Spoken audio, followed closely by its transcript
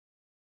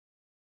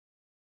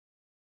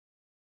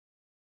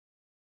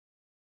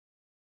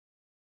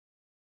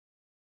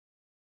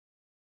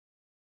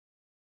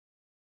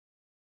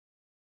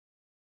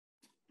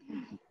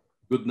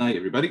Good night,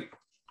 everybody.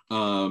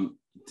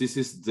 This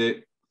is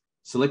the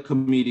Select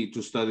Committee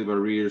to Study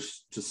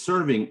Barriers to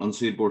Serving on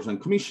City Boards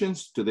and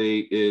Commissions. Today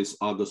is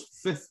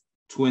August 5th,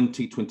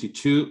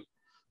 2022.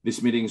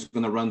 This meeting is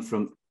going to run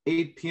from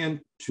 8 p.m.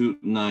 to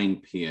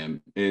 9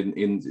 p.m. and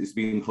it's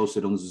being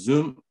hosted on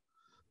Zoom.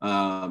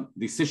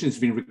 This session is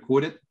being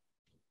recorded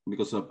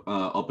because of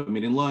open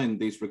meeting law, and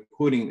this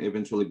recording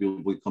eventually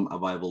will become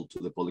available to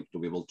the public to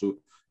be able to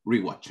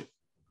rewatch it.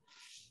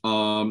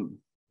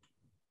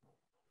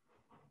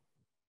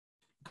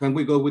 Can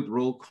we go with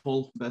roll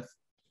call, Beth?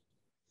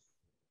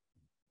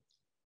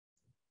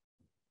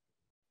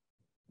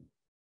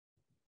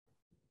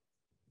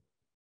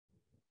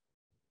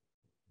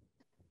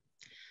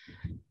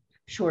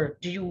 Sure.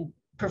 Do you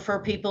prefer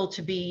people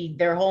to be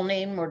their whole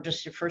name or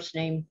just your first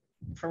name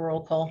for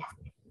roll call?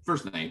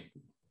 First name.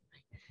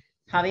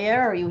 Javier,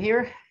 are you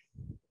here?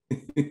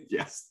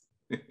 Yes.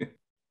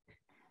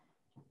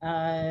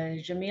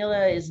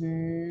 Jamila is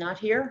not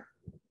here.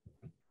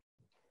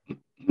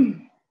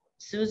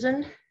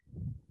 Susan?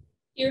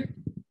 Here.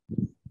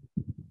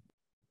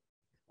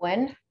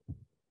 Gwen?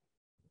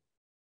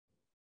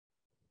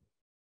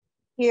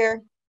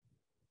 Here.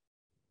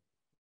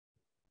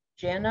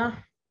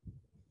 Jana?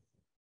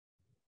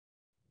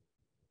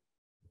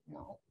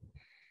 No.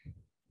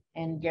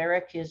 And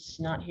Garrick is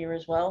not here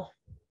as well.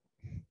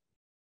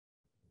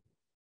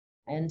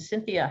 And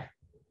Cynthia?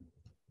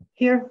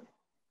 Here.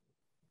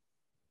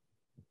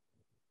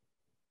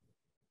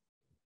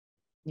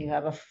 You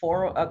have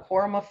a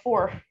quorum of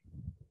 4.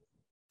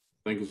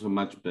 Thank you so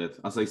much, Beth.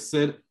 As I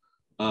said,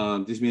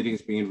 this meeting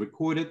is being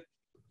recorded.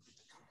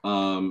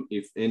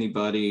 If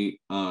anybody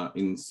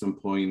in some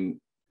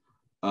point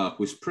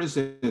who is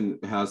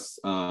present has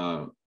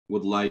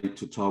would like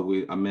to talk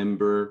with a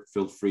member,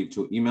 feel free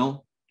to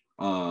email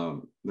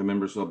the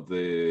members of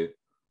the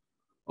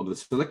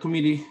Select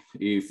Committee.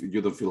 If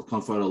you don't feel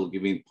comfortable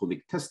giving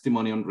public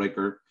testimony on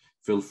record,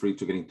 feel free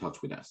to get in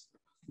touch with us.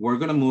 We're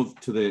going to move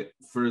to the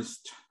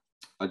first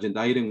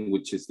agenda item,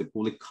 which is the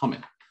public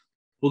comment.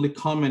 Public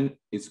comment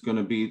is going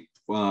to be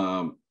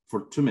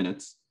for 2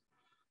 minutes,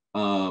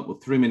 or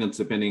 3 minutes,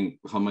 depending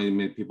how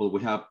many people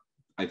we have.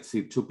 I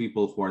see 2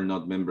 people who are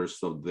not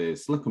members of the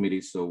Select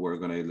Committee, so we're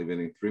going to leave it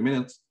in 3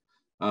 minutes.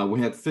 We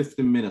had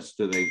 15 minutes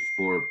today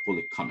for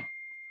public comment.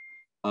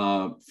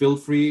 Feel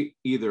free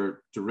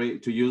either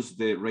to use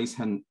the raise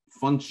hand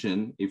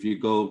function. If you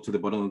go to the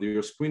bottom of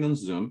your screen on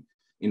Zoom,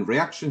 in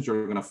reactions,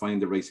 you're going to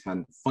find the raise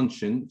hand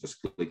function. Just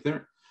click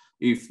there.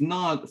 If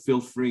not,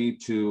 feel free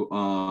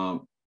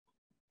to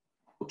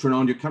turn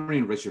on your camera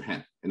and raise your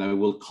hand, and I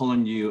will call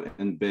on you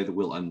and Beth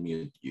will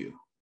unmute you.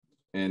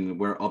 And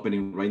we're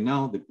opening right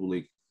now the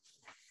public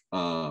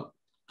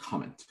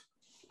comment.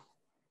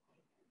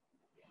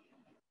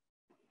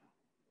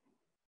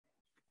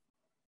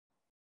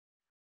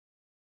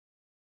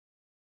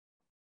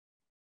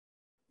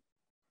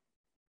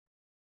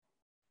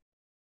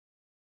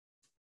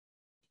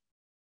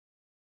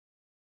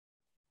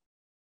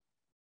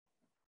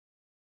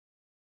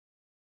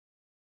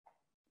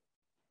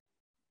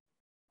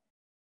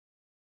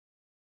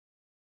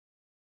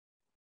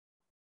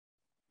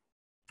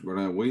 We're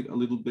gonna wait a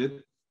little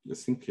bit,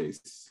 just in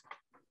case.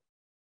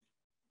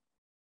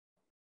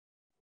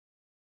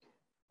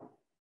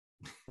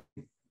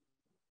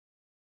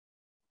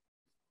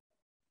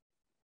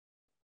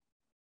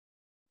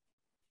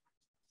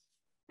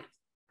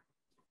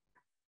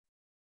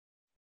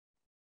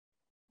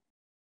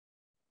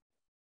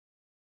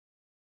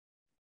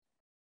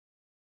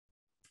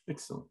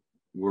 Excellent.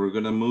 We're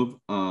gonna move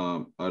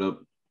out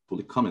of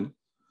public comment.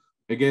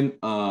 Again,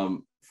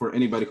 for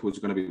anybody who's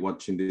gonna be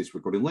watching this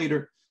recording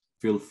later,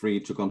 feel free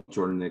to come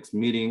to our next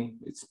meeting.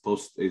 It's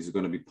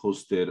going to be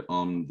posted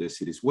on the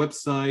city's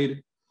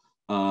website.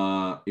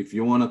 If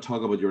you want to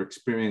talk about your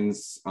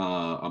experience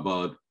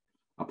about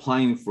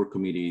applying for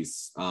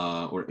committees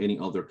or any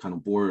other kind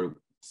of board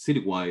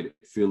citywide,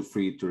 feel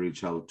free to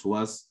reach out to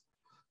us.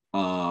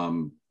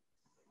 And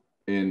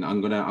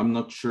I'm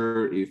not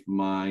sure if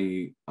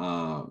my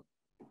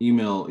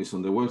email is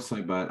on the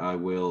website, but I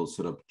will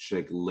sort of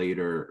check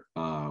later.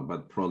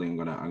 But probably I'm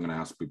gonna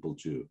ask people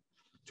to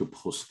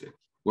post it.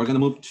 We're going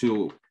to move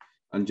to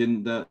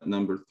agenda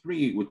number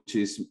 3, which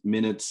is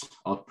minutes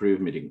of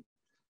previous meeting.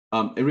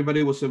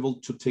 Everybody was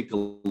able to take a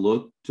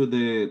look to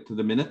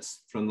the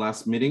minutes from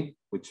last meeting,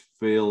 which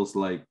feels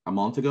like a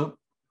month ago,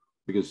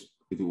 because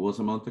it was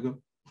a month ago.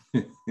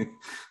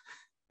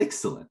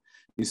 Excellent.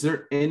 Is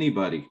there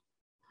anybody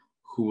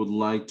who would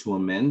like to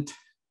amend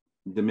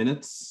the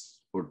minutes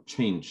or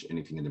change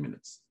anything in the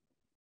minutes?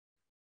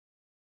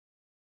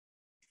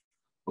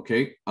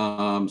 Okay,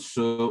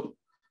 so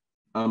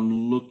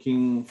I'm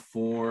looking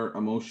for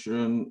a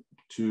motion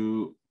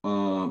to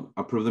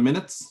approve the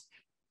minutes.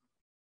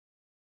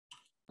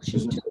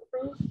 Motion to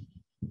approve.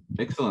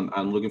 Excellent.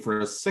 I'm looking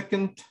for a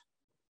second.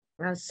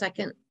 A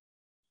second.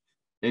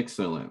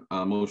 Excellent.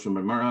 Motion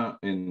by Mara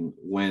and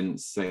Gwen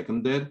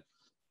seconded.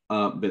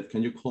 Beth,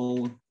 can you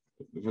do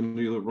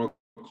the roll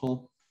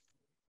call?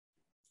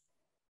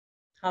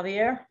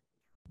 Javier?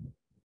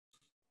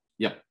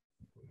 Yeah.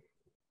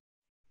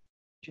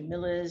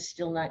 Jamila is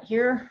still not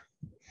here.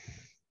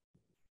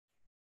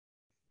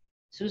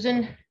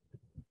 Susan?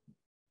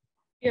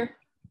 Here.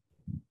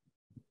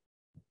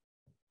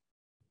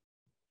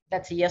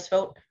 That's a yes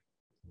vote.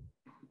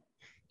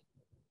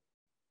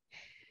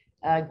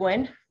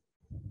 Gwen?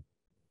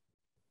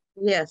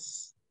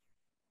 Yes.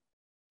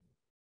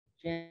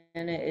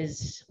 Janet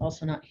is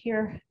also not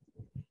here.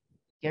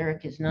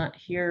 Derek is not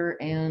here,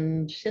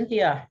 and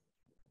Cynthia?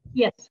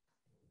 Yes.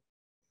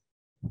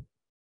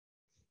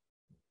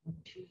 1,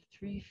 2,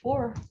 3,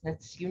 4.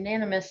 That's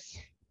unanimous.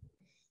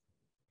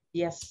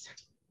 Yes.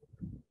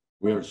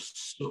 We're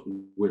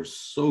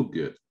so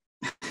good.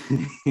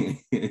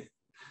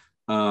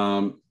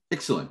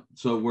 Excellent.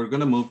 So we're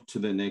gonna move to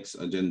the next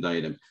agenda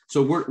item.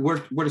 So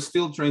we're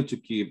still trying to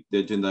keep the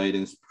agenda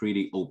items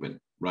pretty open,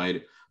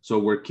 right? So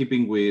we're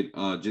keeping with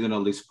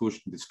general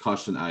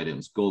discussion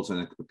items, goals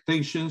and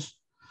expectations,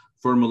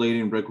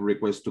 formulating record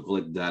requests to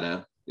collect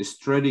data,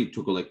 strategy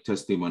to collect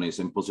testimonies,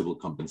 and possible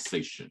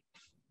compensation.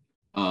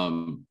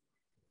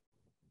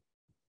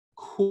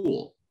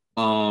 Cool.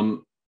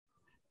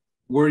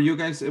 Were you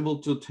guys able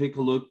to take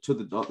a look to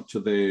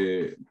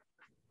the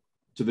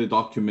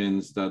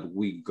documents that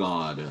we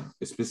got,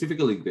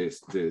 specifically the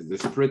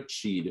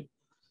spreadsheet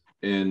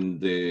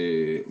and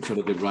the sort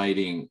of the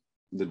writing,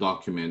 the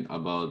document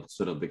about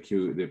sort of the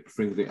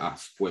frequently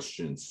asked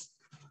questions?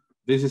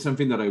 This is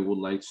something that I would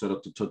like sort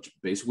of to touch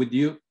base with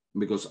you,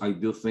 because I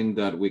do think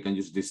that we can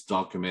use this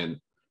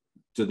document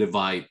to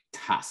divide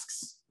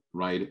tasks,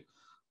 right?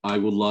 I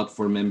would love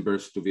for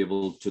members to be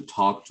able to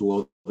talk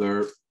to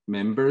other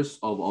members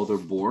of other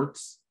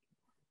boards.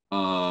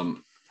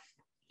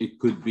 It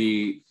could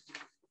be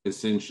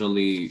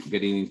essentially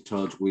getting in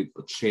touch with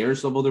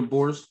chairs of other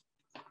boards.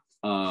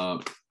 I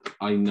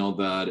know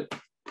that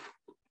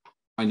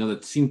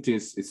Cynthia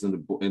is in the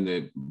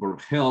board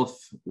of health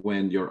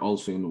when you're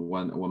also in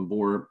one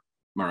board.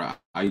 Mara,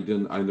 I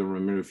don't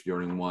remember if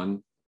you're in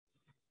one.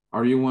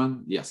 Are you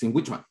one? Yes. In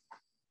which one?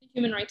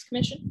 Human Rights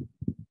Commission.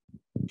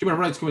 Human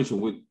Rights Commission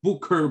with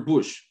Booker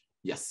Bush.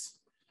 Yes.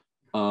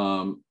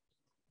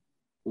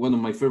 One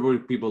of my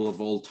favorite people of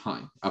all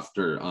time,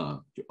 after,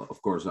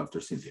 of course, after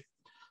Cynthia.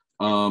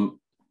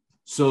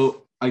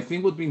 So I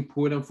think it would be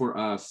important for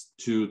us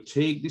to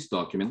take this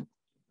document.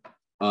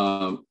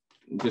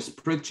 The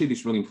spreadsheet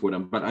is really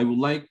important, but I would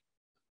like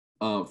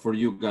for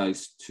you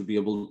guys to be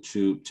able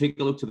to take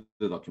a look to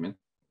the document.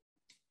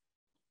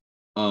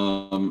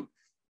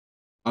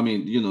 I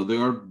mean, you know,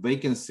 there are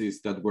vacancies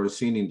that we're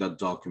seeing in that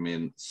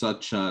document,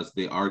 such as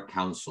the Art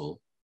Council,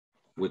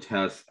 which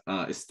has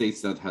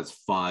states that has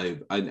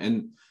 5,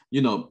 and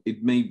you know,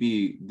 it may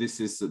be, this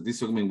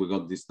document, we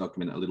got this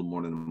document a little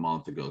more than a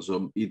month ago,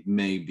 so it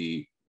may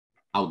be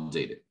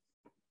outdated.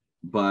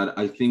 But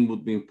I think it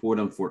would be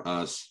important for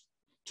us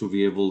to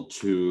be able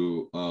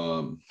to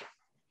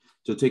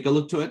take a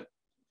look to it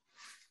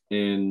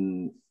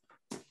and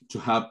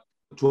to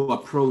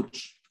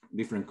approach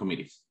different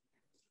committees.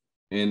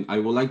 And I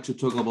would like to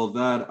talk about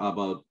that,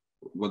 about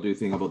what do you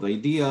think about the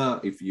idea,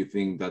 if you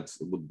think that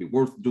it would be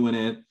worth doing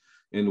it,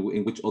 and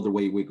in which other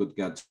way we could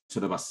get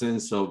sort of a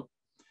sense of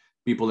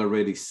people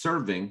already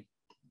serving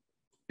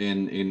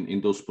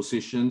in those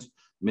positions.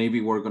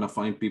 Maybe we're gonna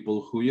find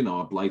people who, you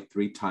know, applied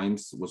 3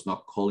 times, was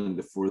not called, and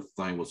the 4th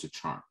time was a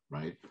charm,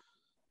 right?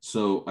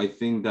 So I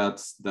think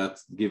that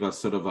give us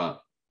sort of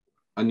a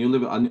new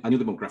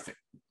demographic,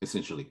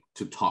 essentially,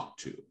 to talk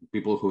to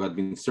people who had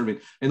been serving.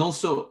 And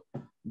also,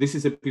 this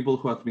is a people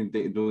who have been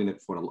doing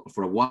it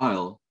for a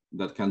while,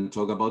 that can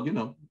talk about, you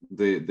know,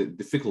 the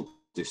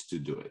difficulties to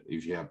do it.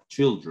 If you have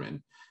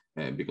children,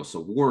 because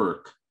of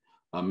work,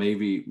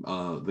 maybe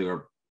there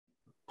are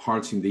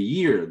parts in the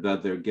year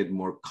that they get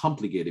more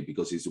complicated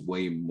because it's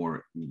way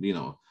more, you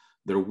know,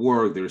 their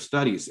work, their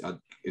studies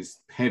is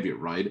heavier,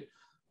 right?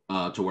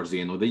 Towards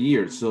the end of the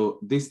year. So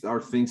these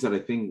are things that I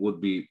think would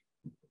be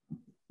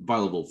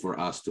valuable for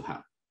us to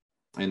have.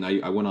 And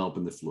I want to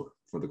open the floor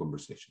for the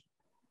conversation.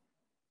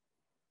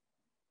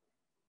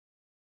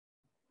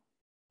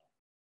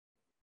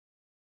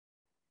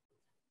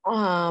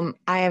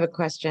 I have a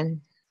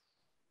question.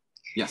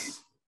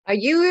 Yes. Are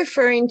you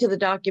referring to the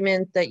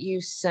document that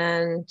you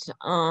sent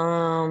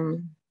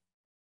on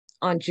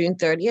June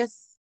 30th?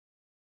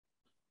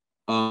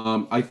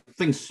 I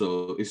think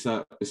so. It's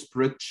a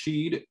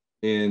spreadsheet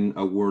in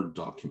a Word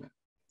document.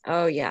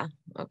 Oh, yeah.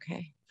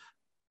 Okay.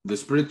 The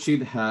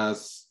spreadsheet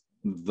has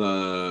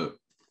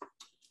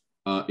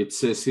it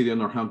says City of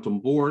Northampton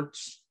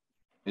boards,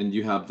 and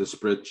you have the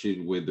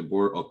spreadsheet with the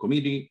board or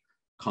committee,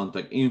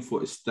 contact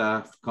info,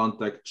 staff,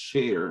 contact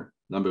chair,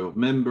 number of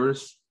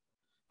members,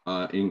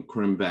 in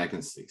current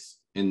vacancies,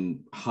 and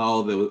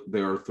how the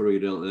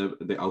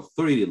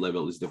authority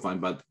level is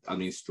defined by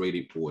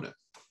administrative order.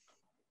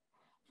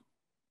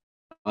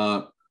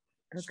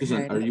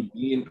 Susan, are you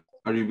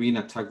being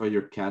attacked by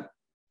your cat?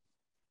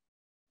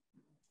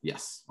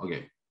 Yes.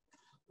 Okay.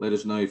 Let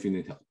us know if you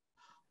need help.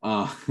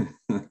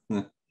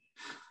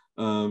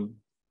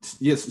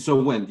 Yes.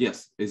 So when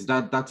is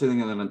that's the thing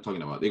that I'm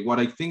talking about. What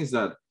I think is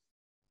that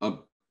I'm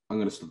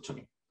gonna stop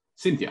talking.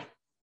 Cynthia.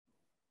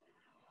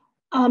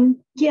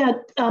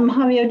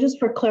 Javier, just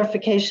for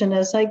clarification,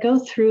 as I go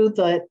through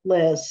the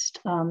list,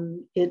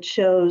 it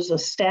shows a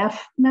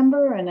staff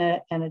member and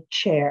a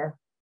chair.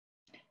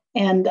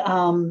 And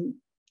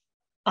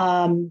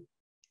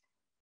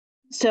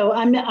so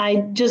I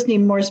just need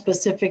more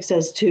specifics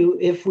as to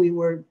if we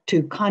were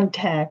to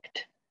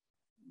contact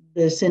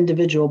this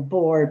individual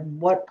board,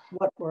 what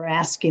we're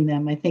asking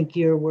them. I think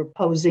we're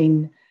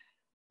posing,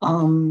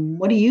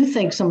 what do you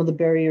think some of the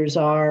barriers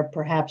are,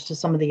 perhaps to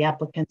some of the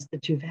applicants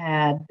that you've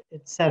had,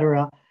 et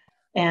cetera.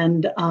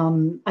 And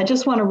I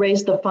just want to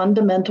raise the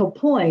fundamental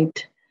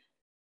point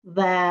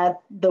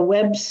that the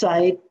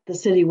website, the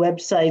city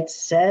website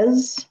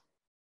says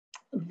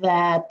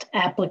that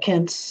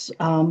applicants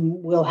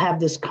will have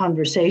this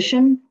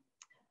conversation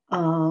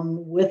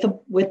with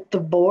the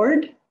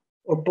board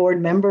or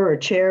board member or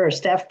chair or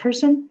staff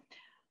person.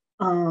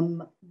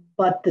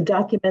 But the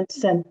document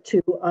sent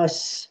to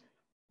us,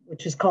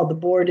 which is called the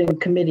board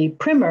and committee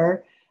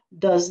primer,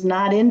 does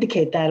not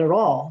indicate that at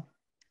all.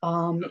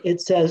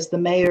 It says the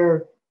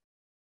mayor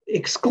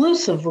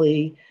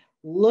exclusively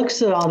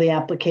looks at all the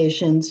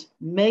applications,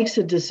 makes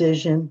a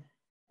decision,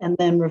 and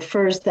then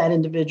refers that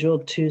individual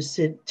to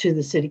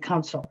the city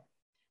council.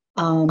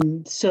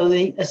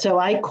 So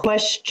I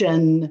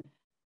question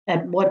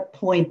at what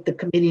point the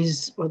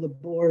committees or the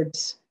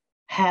boards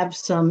have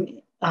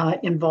some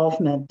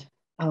involvement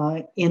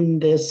in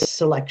this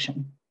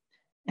selection.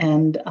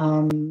 And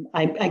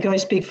I can only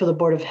speak for the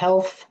Board of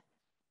Health,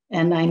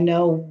 and I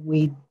know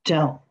we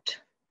don't.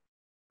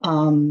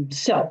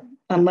 So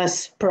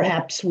unless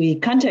perhaps we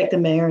contact the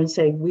mayor and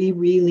say, we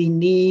really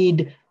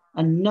need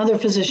another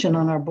physician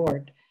on our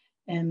board.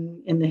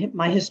 And in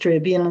my history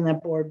of being on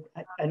that board,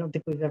 I don't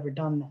think we've ever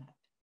done that.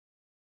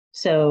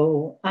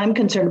 So I'm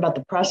concerned about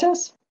the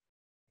process.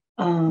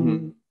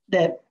 And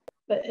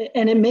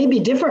it may be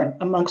different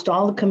amongst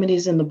all the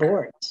committees and the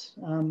boards.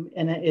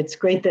 And it's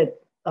great that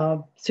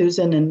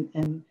Susan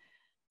and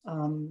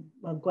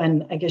well,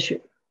 Gwen, I guess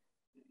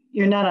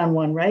you're not on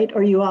one, right?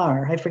 Or you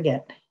are, I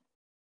forget.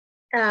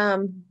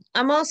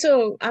 I'm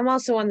also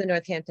on the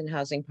Northampton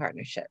Housing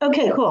Partnership.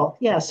 Okay, cool.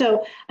 Yeah,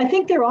 so I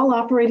think they're all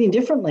operating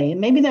differently, and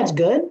maybe that's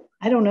good.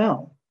 I don't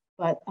know.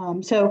 But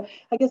so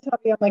I guess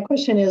my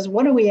question is,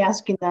 what are we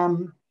asking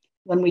them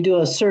when we do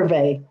a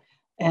survey?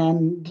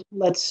 And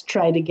let's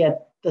try to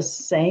get the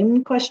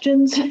same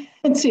questions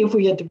and see if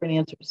we get different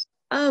answers.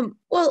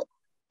 Well,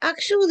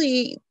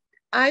 actually,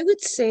 I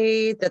would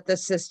say that the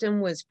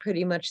system was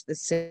pretty much the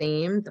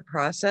same, the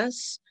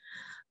process.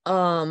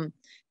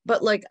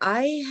 But like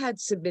I had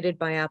submitted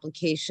my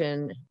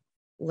application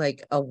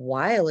like a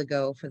while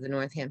ago for the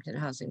Northampton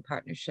Housing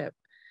Partnership,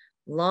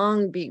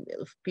 long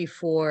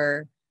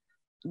before,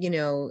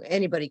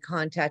 anybody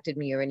contacted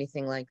me or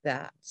anything like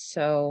that.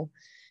 So,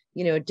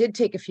 it did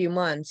take a few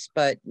months,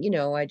 but,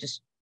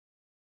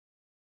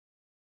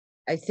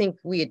 I think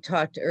we had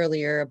talked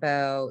earlier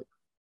about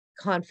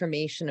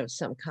confirmation of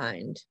some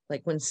kind,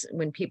 like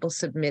when people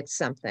submit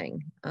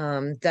something,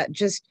 that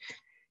just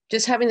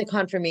having the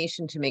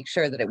confirmation to make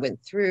sure that it went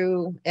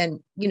through.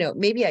 And,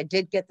 maybe I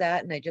did get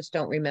that and I just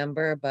don't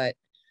remember, but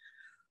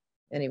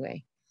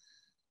anyway.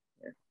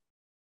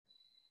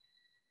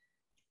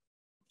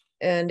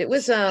 And it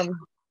was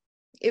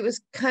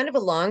kind of a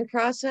long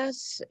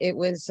process. It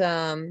was,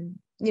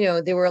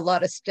 there were a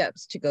lot of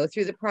steps to go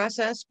through the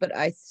process, but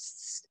I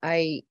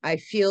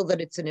feel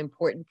that it's an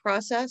important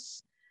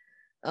process.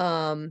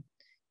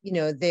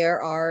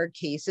 There are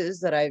cases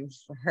that I've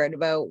heard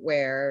about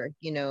where,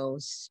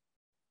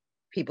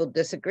 people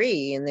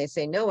disagree and they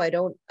say, no, I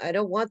don't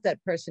want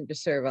that person to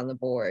serve on the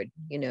board,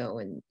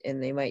 and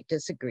they might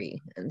disagree.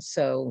 And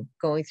so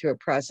going through a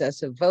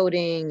process of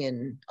voting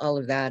and all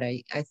of that,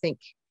 I think,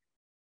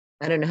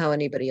 I don't know how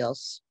anybody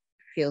else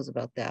feels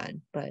about that,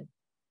 but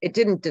it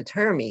didn't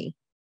deter me.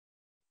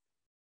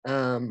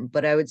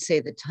 But I would say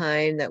the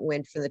time that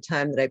went from the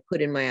time that I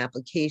put in my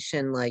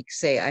application, like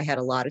say I had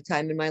a lot of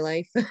time in my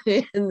life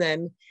and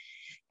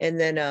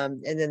then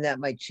that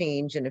might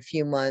change in a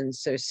few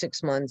months or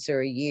 6 months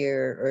or a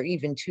year or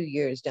even 2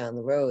 years down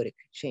the road, it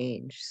could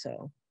change.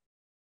 So.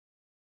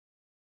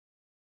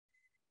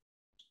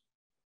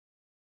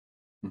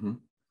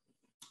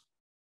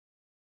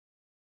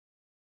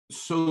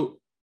 So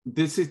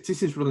this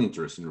is really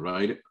interesting,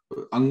 right?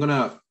 I'm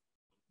gonna,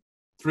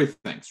 3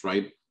 things,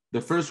 right?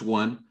 The first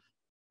one,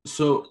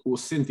 so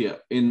Cynthia,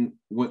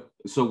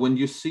 when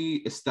you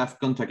see a staff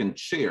contact and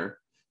chair,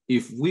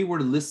 if we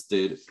were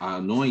listed,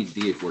 no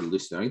idea if we're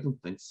listed, I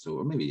don't think so,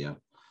 or maybe yeah.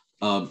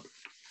 A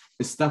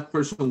staff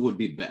person would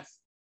be Beth,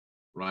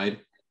 right?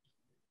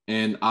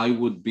 And I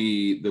would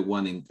be the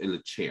one in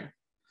the chair.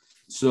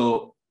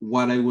 So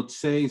what I would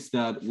say is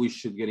that we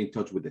should get in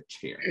touch with the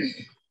chair.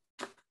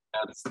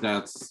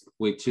 That's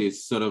which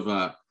is sort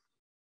of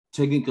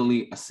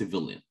technically a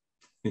civilian.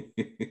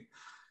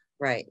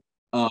 Right.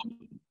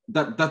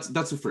 That's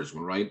the first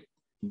one, right?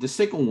 The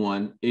second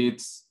one,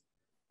 it's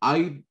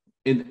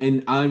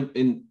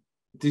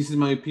this is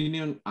my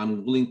opinion.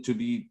 I'm willing to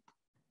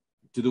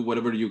do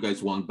whatever you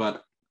guys want,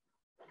 but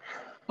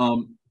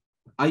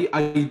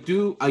I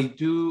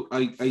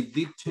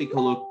did take a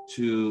look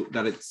to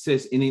that. It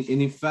says, and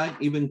in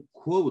fact, even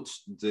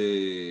quotes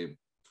the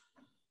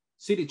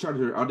City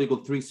Charter, Article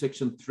 3,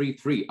 Section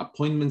 3.3,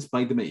 appointments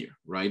by the mayor,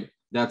 right?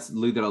 That's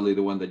literally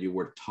the one that you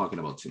were talking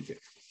about, Cynthia.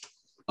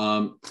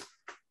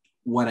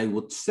 What I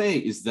would say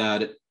is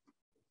that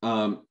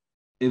I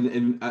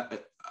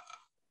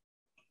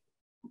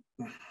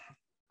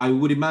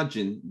would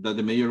imagine that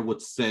the mayor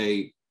would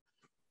say,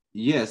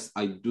 yes,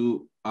 I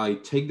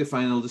take the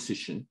final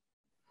decision,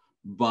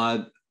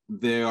 but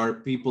there are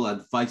people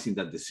advising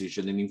that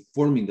decision and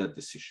informing that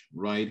decision,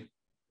 right?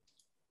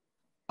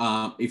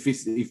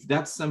 If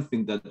that's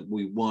something that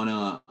we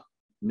wanna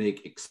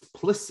make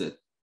explicit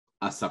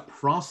as a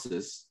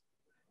process,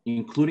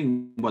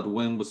 including what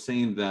Gwen was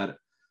saying, that,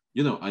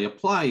 you know, I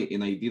apply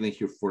and I didn't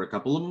hear for a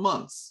couple of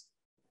months,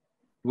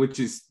 which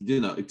is, you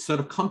know, it's sort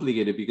of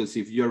complicated, because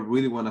if you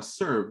really wanna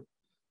serve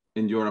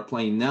and you're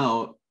applying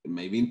now,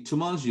 maybe in 2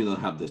 months, you don't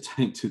have the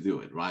time to do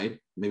it, right?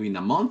 Maybe in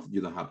a month,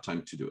 you don't have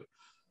time to do it.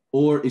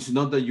 Or it's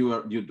not that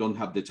you don't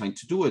have the time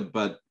to do it,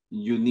 but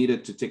you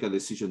needed to take a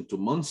decision 2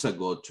 months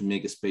ago to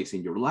make a space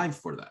in your life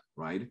for that,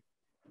 right?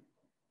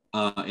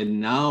 And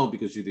now,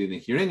 because you didn't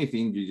hear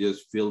anything, you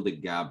just fill the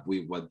gap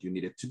with what you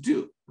needed to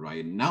do,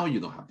 right? Now you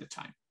don't have the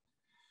time.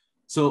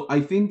 So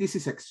I think this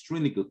is an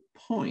extremely good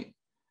point,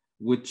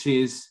 which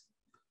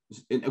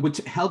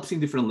helps in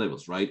different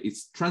levels, right?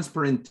 It's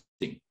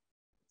transparenting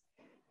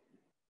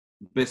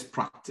best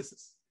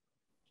practices.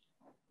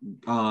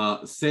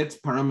 Set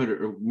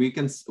parameter,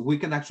 we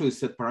can actually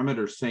set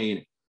parameters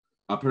saying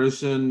a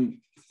person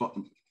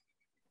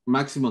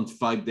maximum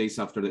 5 days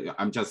after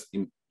I'm just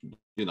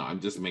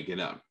making it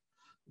up.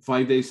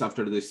 5 days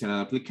after they send an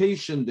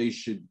application, they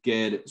should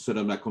get sort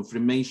of a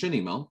confirmation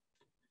email,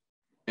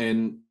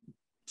 and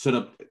sort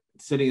of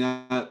setting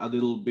out a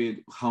little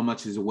bit how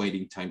much is the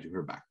waiting time to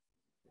hear back,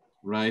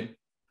 right?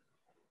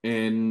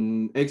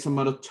 And X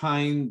amount of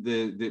time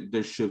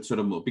there should sort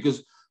of move,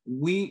 because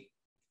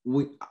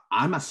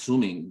I'm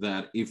assuming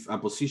that if a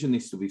position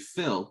needs to be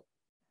filled,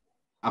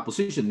 a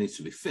position needs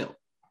to be filled.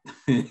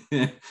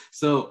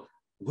 So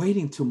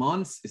waiting 2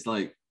 months is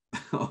like,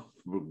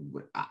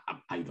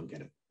 I don't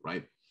get it,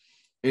 right?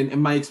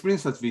 And my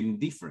experience has been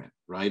different,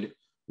 right?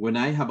 When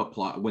I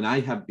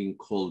have been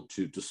called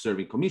to serve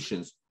in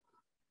commissions,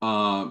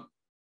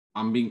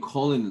 I'm being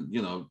called in,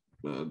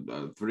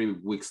 3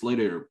 weeks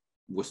later,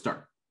 we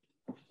start.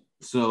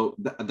 So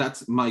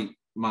that's my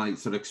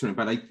sort of experience.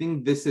 But I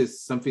think this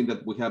is something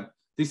that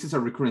this is a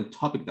recurrent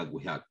topic that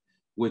we have,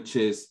 which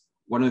is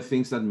one of the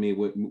things that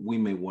we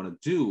may want to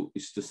do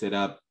is to set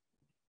up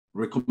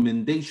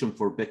recommendation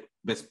for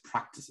best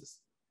practices.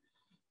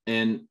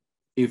 And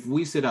if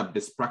we set up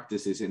best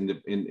practices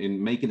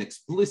in making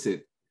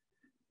explicit,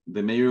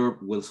 the mayor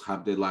will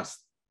have the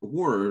last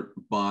word,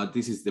 but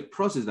this is the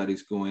process that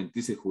is going,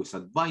 this is who is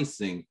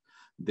advising.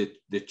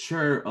 The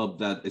chair of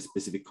that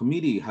specific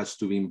committee has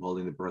to be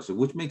involved in the process,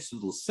 which makes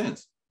little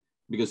sense,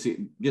 because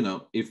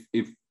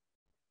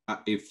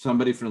if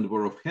somebody from the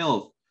Board of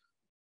Health,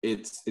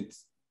 it's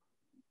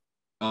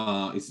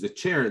the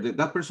chair,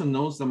 that person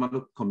knows the amount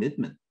of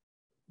commitment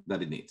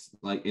that it needs.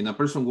 Like, in a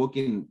person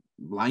walking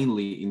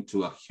blindly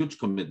into a huge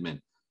commitment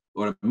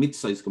or a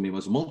mid-sized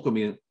commitment, a small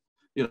commitment,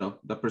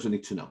 that person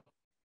needs to know.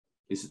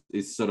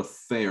 It's sort of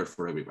fair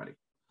for everybody.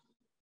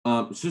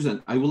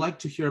 Susan, I would like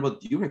to hear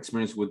about your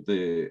experience with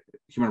the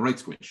Human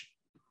Rights Commission.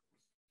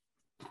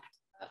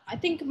 I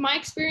think my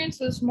experience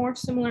was more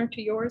similar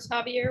to yours,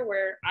 Javier,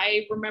 where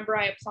I remember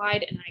I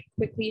applied and I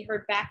quickly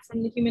heard back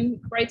from the Human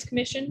Rights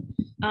Commission.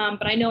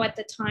 But I know at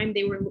the time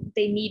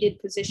they needed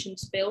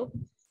positions filled.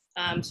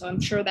 So I'm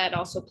sure that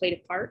also played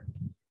a part.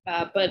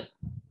 But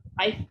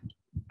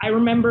I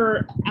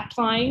remember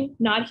applying,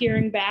 not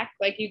hearing back,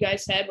 like you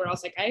guys said, where I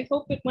was like, I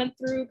hope it went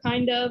through,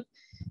 kind of.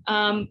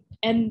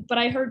 But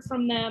I heard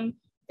from them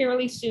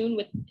fairly soon,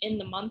 within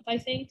the month, I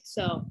think.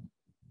 So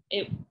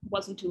it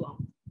wasn't too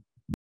long.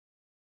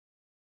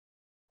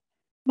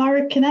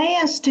 Mara, can I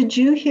ask, did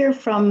you hear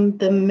from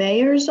the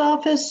mayor's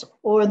office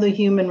or the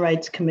Human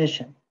Rights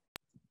Commission?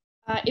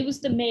 It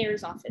was the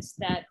mayor's office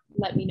that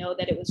let me know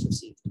that it was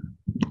received.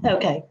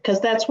 Okay,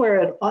 because that's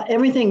where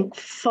everything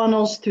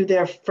funnels through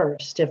there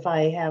first, if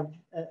I have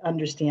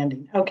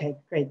understanding. Okay,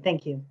 great,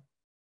 thank you.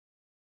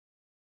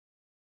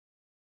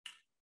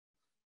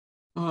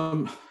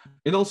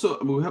 And also,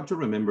 we have to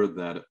remember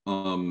that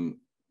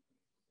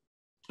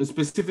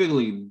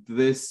specifically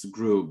this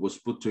group was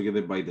put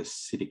together by the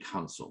city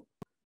council,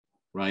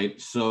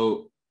 right?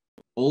 So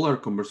all our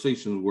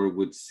conversations were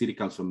with city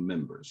council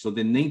members. So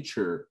the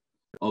nature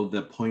of the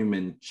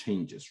appointment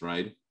changes,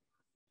 right?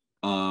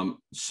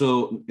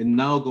 So, and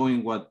now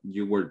going what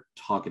you were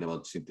talking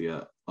about,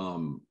 Cynthia,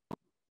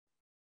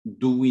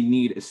 do we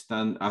need a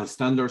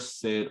standard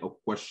set of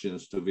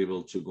questions to be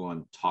able to go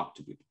and talk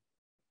to people?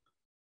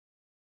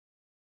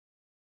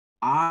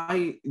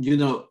 I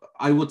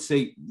would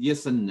say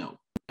yes and no.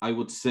 I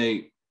would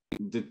say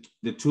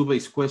the two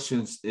base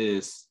questions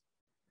is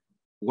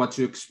what's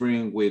your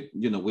experience with,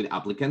 with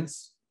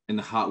applicants,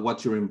 and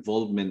what's your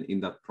involvement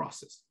in that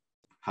process.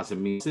 Has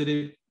it been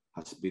positive?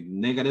 Has it been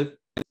negative?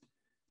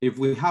 If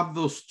we have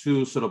those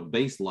two sort of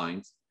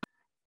baselines,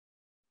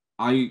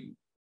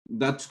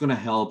 that's going to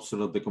help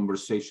sort of the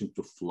conversation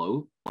to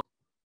flow.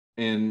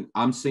 And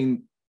I'm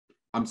saying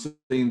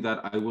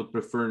that I would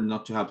prefer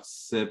not to have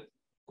set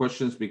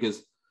questions,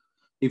 because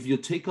if you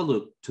take a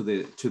look to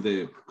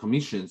the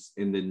commissions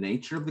and the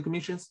nature of the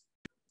commissions,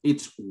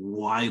 it's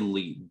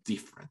widely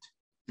different.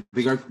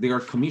 There are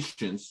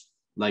commissions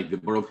like the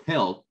Board of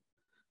Health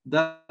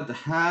that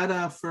had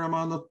a fair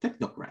amount of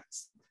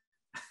technocrats,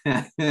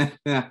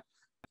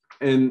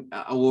 and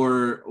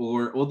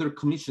or other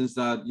commissions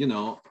that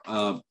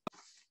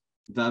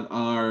that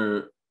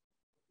are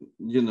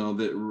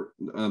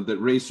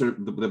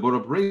the Board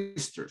of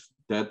Registers.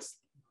 That's,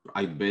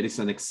 I bet, it's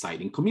an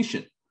exciting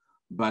commission,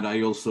 but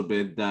I also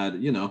bet that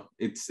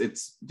it's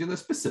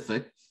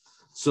specific.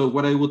 So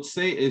what I would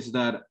say is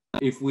that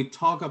if we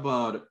talk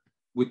about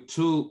with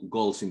two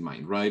goals in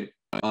mind, right?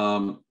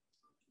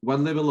 What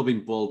level of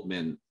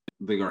involvement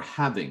they are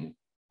having,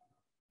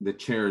 the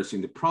chairs,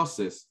 in the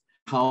process,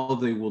 how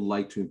they would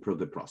like to improve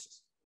the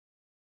process.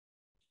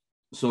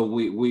 So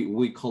we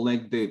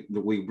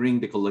bring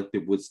the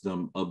collective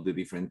wisdom of the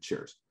different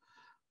chairs.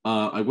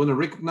 I want to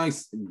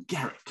recognize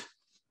Garrick.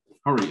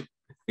 How are you?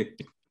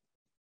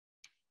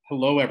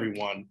 Hello,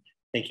 everyone.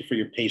 Thank you for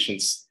your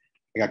patience.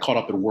 I got caught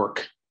up at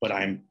work, but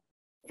I'm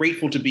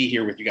grateful to be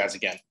here with you guys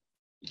again.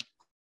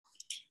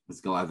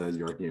 Just glad that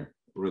you're here.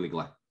 Really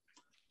glad.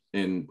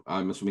 And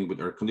I'm assuming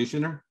with air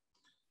conditioner.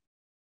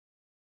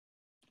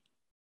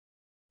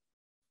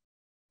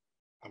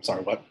 I'm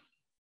sorry, what?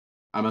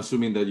 I'm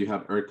assuming that you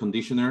have air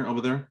conditioner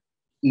over there.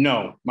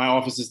 No, my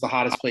office is the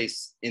hottest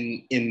place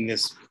in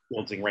this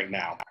building right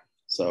now.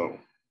 So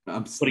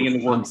I'm putting in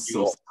the work.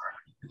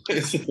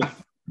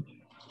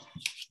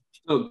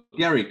 So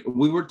Garrick,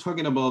 we were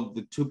talking about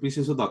the two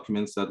pieces of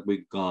documents that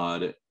we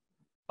got,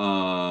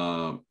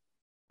 I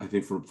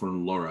think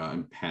from Laura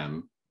and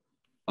Pam.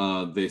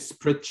 The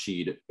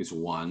spreadsheet is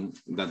one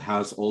that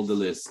has all the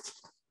list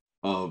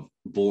of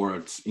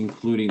boards,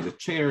 including the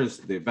chairs,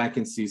 the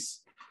vacancies,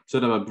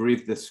 sort of a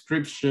brief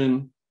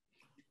description,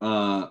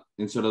 and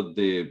sort of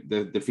the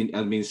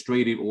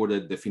administrative or the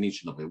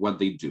definition of it, what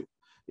they do.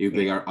 If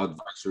they are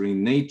advisory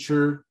in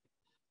nature,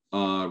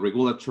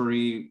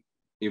 regulatory,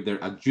 if they're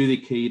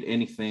adjudicate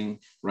anything,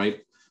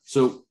 right?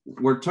 So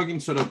we're talking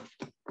sort of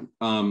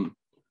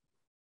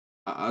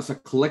as a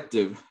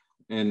collective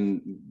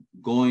and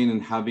going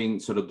and having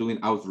sort of doing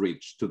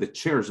outreach to the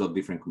chairs of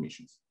different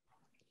commissions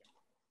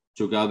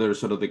to gather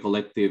sort of the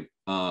collective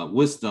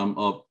wisdom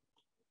of,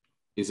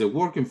 is it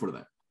working for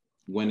them?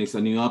 When it's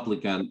a new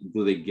applicant,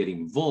 do they get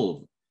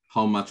involved?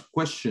 How much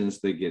questions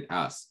they get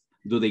asked?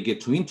 Do they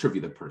get to interview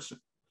the person?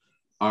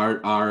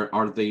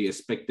 Are they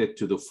expected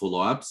to do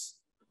follow-ups?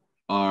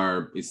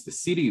 Is the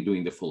city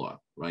doing the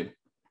follow-up, right?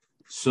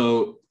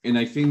 So, and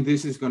I think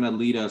this is gonna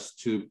lead us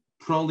to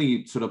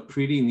probably sort of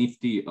pretty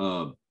nifty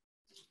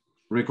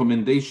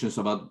recommendations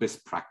about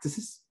best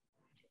practices.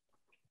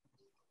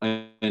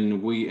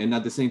 And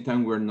at the same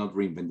time, we're not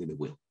reinventing the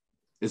wheel,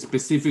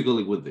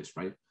 specifically with this,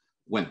 right?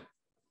 When?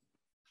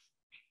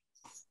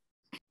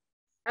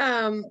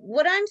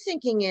 What I'm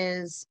thinking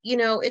is,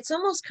 it's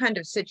almost kind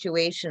of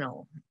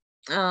situational.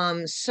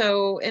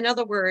 So in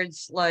other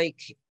words, like,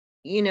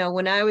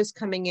 when I was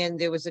coming in,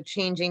 there was a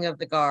changing of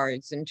the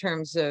guards in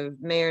terms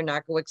of Mayor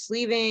Narkowicz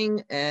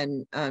leaving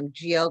and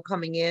GL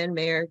coming in,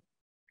 Mayor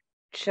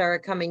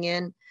Shara coming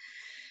in.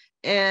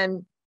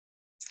 And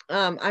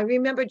I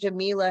remember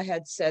Jamila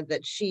had said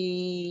that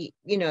she,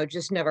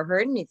 just never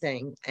heard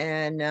anything.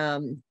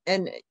 And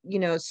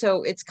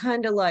so it's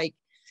kind of like,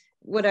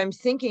 what I'm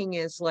thinking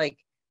is like,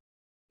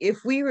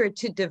 if we were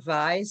to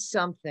devise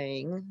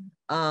something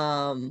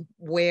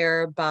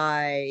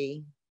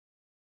whereby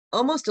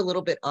almost a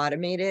little bit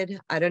automated,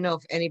 I don't know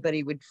if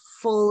anybody would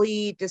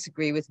fully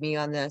disagree with me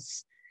on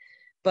this,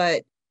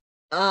 but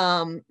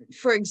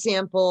for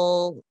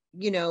example,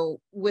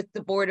 with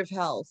the Board of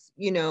Health,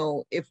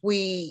 if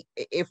we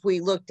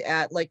looked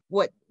at like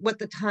what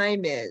the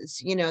time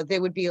is,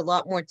 there would be a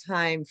lot more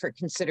time for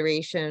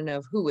consideration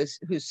of who's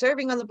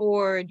serving on the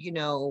board,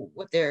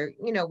 what they're,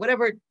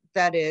 whatever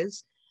that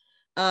is,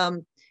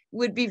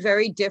 would be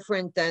very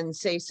different than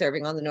say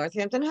serving on the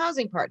Northampton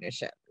Housing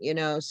Partnership,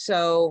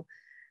 so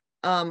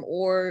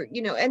or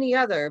any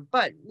other,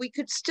 but we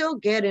could still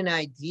get an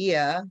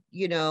idea,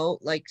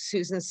 like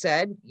Susan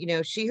said,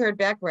 she heard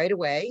back right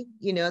away,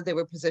 there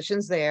were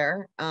positions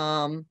there,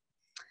 and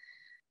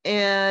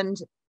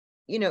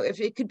if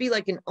it could be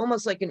like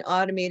almost like an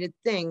automated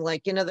thing,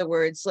 like in other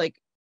words,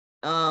 like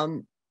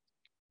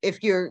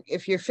if you're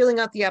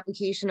filling out the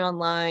application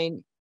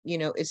online,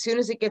 as soon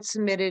as it gets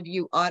submitted,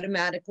 you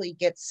automatically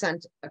get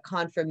sent a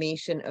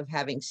confirmation of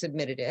having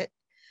submitted it.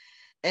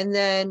 And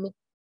then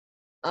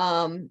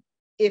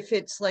if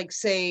it's like,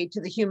 say, to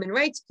the Human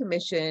Rights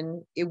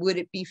Commission, would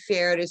it be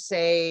fair to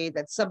say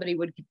that somebody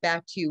would get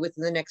back to you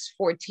within the next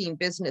 14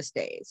 business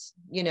days?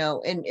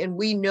 And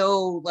we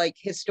know, like,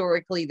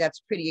 historically,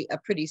 that's a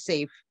pretty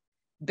safe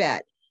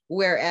bet.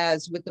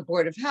 Whereas with the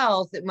Board of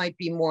Health, it might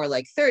be more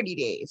like 30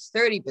 days,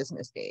 30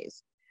 business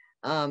days.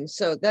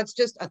 So that's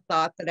just a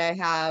thought that I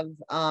have.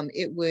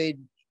 It would,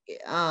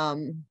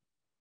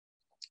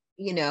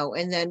 you know,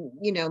 and then,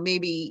 you know,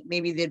 maybe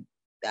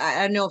I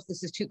don't know if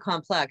this is too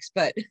complex,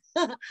 but,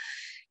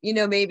 you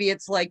know, maybe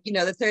it's like, you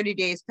know, the 30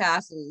 days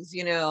passes,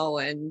 you know,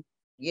 and,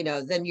 you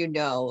know, then, you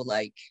know,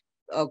 like,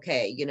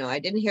 okay, you know, I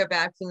didn't hear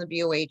back from the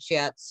BOH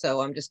yet,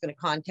 so I'm just going to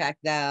contact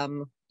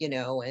them, you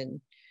know, and,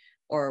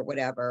 or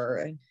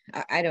whatever.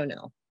 I don't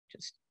know,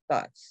 just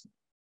thoughts.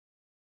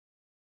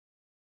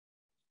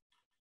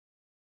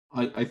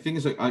 I think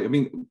it's like, I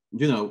mean,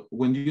 you know,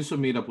 when you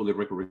submit a public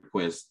record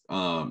request,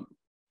 in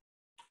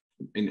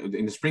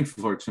the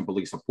Springfield, for example,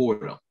 there's a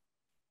portal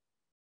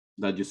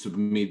that you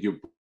submit your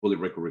public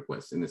record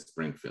request in the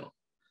Springfield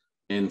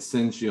and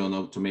sends you an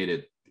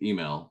automated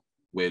email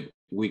with,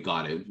 we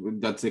got it.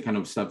 That's the kind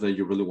of stuff that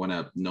you really want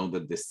to know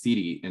that the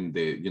city and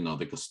the, you know,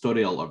 the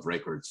custodial of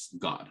records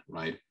got,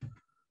 right?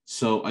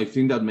 So I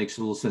think that makes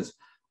a little sense.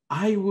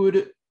 I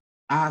would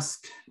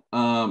ask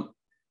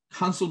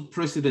Council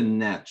President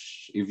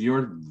Natch, if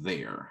you're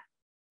there.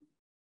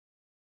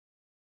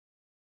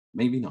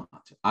 Maybe not.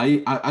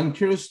 I'm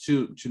curious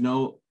to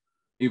know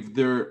if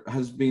there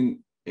has been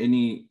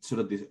any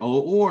sort of this,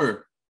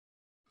 or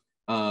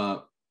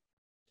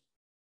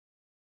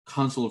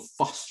Councilor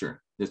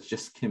Foster that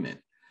just came in.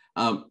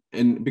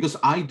 And because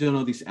I don't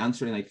know this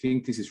answer, and I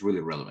think this is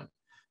really relevant.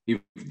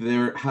 If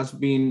there has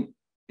been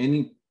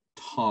any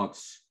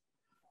talks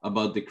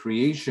about the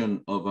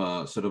creation of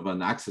a sort of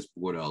an access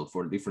portal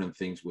for different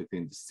things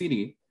within the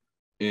city,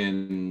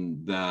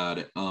 and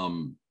that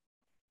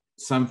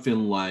something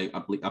like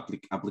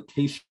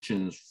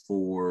applications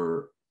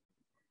for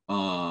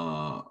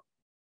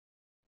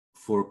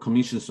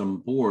commissions on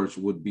boards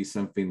would be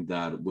something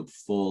that would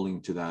fall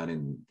into that,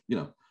 and you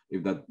know,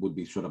 if that would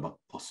be sort of a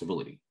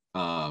possibility.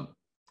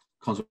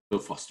 Councilor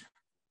Foster.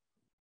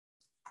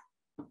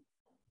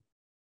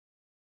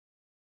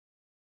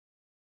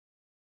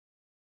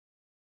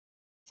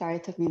 Sorry,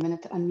 it took me a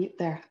minute to unmute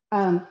there.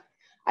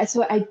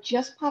 So I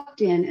just popped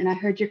in and I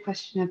heard your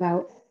question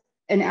about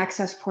an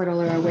access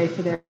portal or a way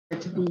for there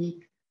to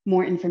be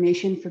more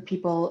information for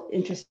people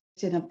interested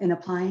in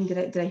applying.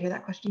 Did I hear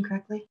that question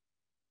correctly?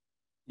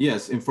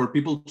 Yes, and for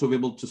people to be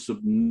able to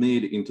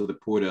submit into the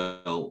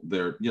portal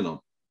their, you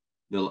know,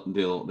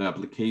 the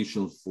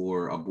application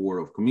for a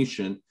board of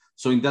commission.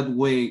 So in that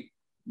way,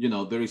 you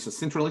know, there is a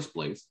centralized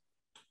place.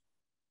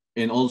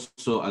 And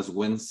also, as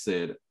Gwen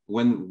said,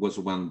 Gwen was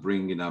one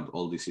bringing up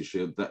all this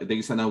issue, that there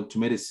is an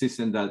automated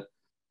system that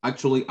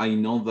actually I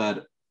know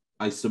that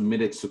I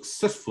submitted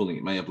successfully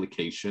my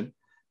application,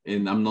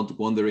 and I'm not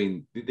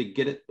wondering, did they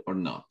get it or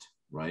not,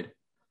 right?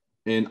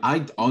 And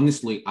I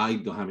honestly, I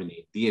don't have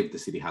any idea if the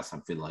city has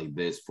something like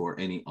this for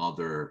any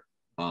other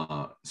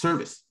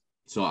service.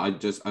 So I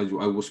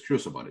was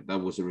curious about it.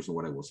 That was the reason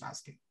why I was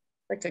asking.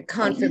 Like a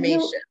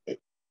confirmation.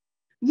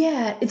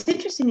 Yeah, it's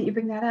interesting that you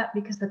bring that up,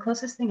 because the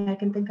closest thing I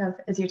can think of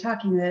as you're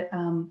talking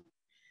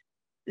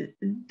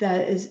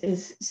that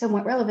is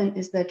somewhat relevant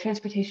is the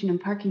Transportation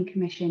and Parking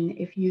Commission.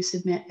 If you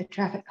submit a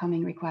traffic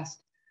calming request,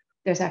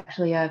 there's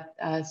actually a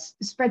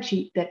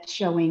spreadsheet that's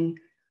showing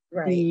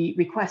the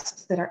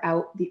requests that are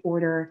out, the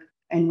order,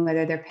 and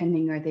whether they're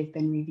pending or they've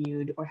been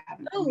reviewed or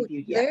haven't been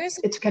reviewed yet.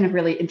 It's kind of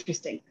really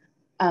interesting.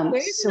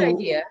 There's an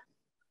idea.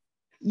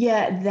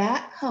 Yeah,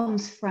 that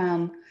comes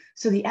from,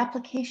 so the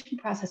application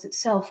process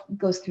itself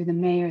goes through the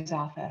mayor's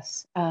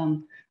office.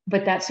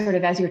 But that's sort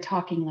of, as you're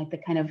talking, like the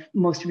kind of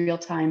most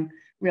real-time,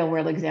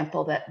 real-world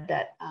example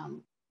that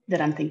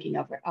I'm thinking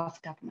of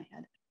off the top of my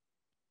head.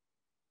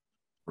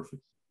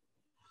 Perfect.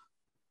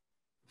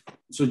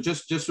 So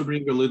just to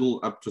bring a little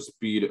up to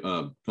speed,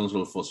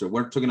 Councilor Foster,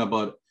 we're talking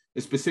about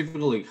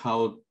specifically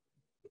how,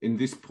 in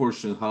this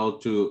portion,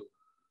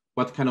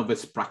 what kind of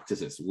best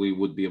practices we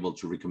would be able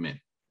to recommend,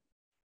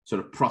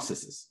 sort of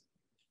processes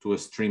to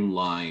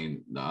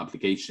streamline the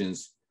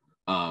applications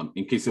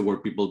in case where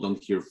people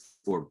don't hear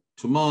for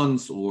 2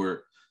 months,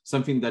 or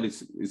something that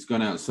is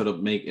gonna sort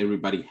of make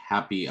everybody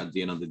happy at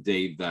the end of the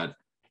day, that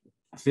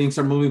things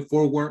are moving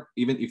forward,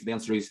 even if the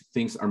answer is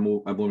things are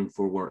moving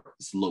forward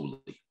slowly,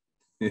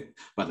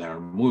 but they are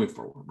moving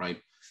forward, right?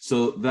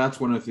 So that's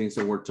one of the things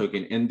that we're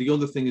talking. And the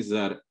other thing is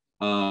that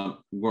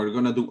we're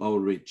gonna do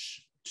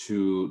outreach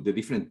to the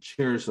different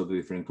chairs of the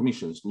different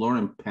commissions. Lauren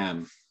and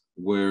Pam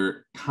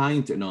were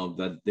kind enough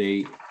that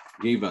they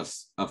gave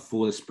us a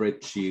full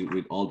spreadsheet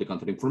with all the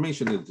contact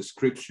information and the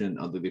description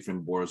of the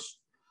different boards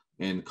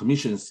and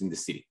commissions in the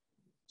city.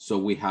 So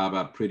we have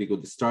a pretty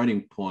good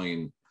starting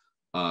point,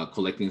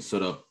 collecting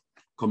sort of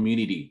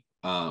community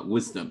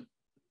wisdom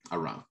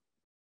around.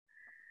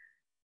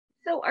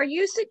 So are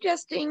you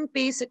suggesting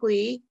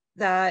basically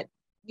that,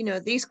 you know,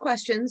 these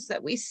questions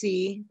that we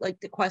see, like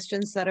the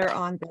questions that are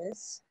on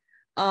this,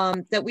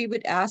 that we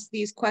would ask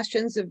these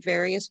questions of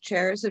various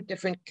chairs of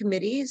different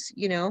committees,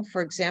 you know,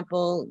 for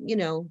example, you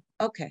know,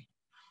 okay.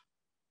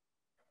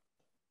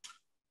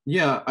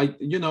 Yeah,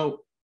 you know,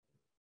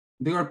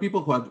 there are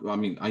people who have, I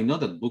mean, I know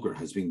that Booker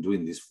has been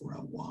doing this for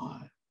a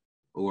while.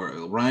 or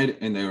right,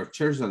 and there are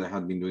chairs that I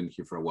have been doing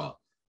here for a while.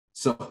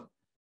 So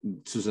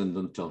Susan,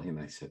 don't tell him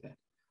I said that.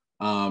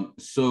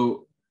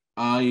 So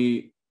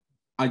I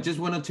just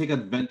want to take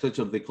advantage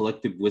of the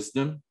collective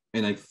wisdom,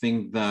 and I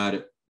think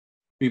that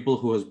people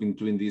who has been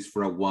doing this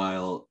for a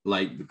while,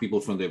 like the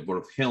people from the Board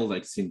of Health,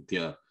 like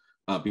Cynthia,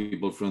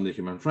 people from the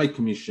Human Rights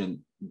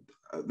Commission,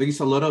 there is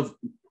a lot of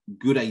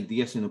good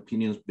ideas and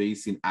opinions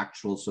based in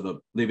actual sort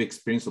of lived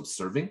experience of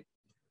serving.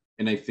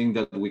 And I think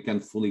that we can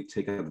fully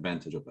take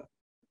advantage of that.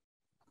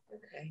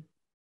 Okay.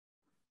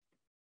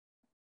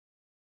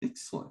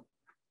 Excellent.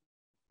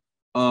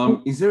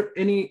 Is there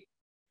any,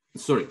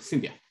 sorry,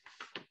 Cynthia.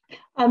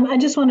 I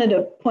just wanted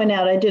to point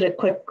out, I did a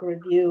quick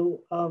review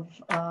of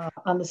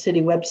on the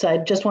city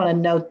website. Just want to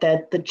note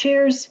that the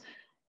chair's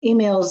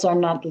emails are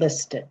not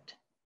listed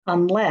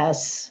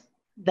unless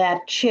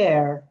that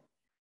chair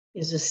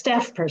is a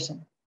staff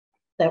person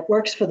that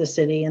works for the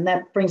city. And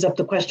that brings up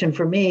the question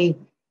for me.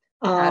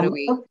 How do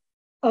we?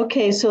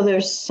 Okay, so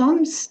there's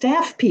some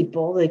staff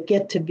people that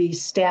get to be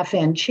staff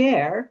and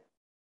chair.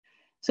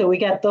 So we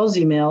got those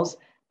emails,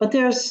 but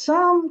there are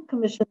some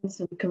commissions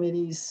and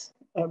committees,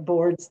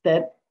 boards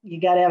that you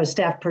got to have a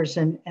staff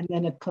person and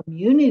then a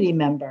community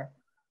member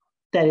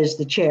that is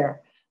the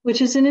chair,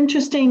 which is an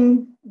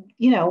interesting,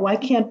 why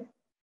can't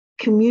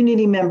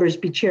community members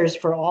be chairs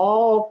for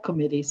all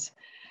committees?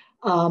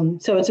 So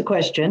it's a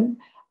question.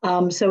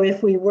 So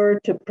if we were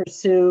to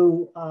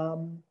pursue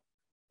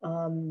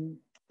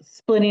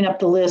splitting up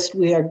the list,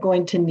 we are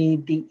going to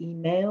need the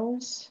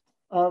emails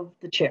of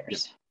the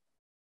chairs.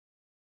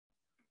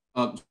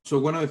 Yeah. So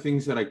one of the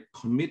things that I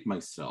commit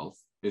myself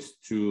is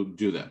to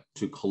do that,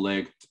 to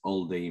collect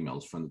all the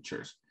emails from the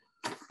chairs.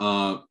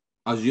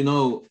 As you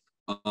know,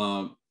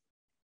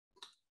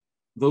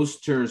 those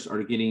chairs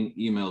are getting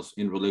emails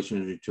in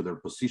relationship to their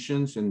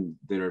positions and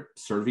they're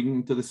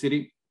serving to the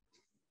city.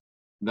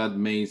 That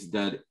makes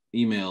that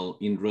email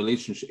in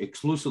relationship,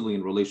 exclusively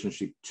in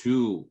relationship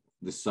to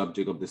the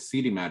subject of the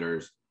city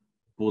matters,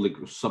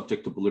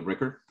 subject to public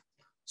record.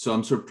 So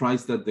I'm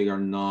surprised that they are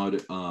not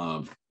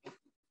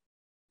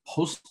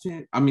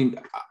posted. I mean,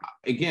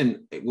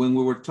 again, when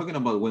we were talking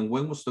about, when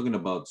Gwen was talking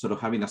about sort of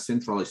having a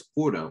centralized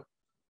portal,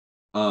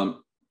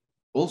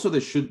 also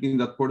there should be in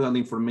that portal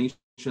information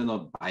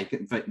of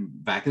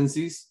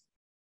vacancies.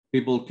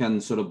 People can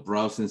sort of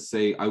browse and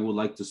say, I would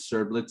like to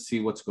serve, let's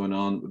see what's going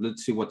on,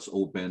 let's see what's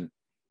open.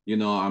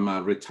 I'm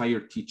a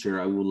retired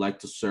teacher, I would like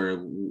to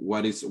serve,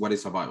 what is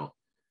available.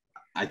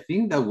 I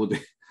think that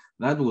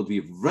would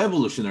be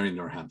revolutionary in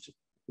Northampton.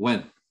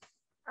 When?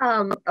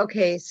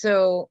 Okay,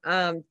 so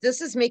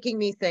this is making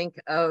me think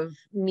of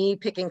me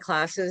picking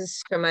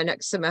classes for my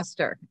next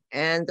semester.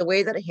 And the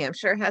way that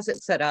Hampshire has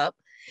it set up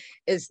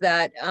is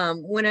that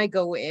when I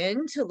go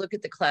in to look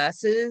at the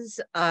classes,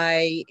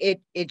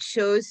 it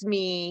shows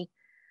me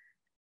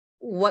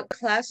what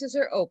classes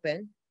are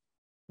open,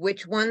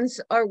 which ones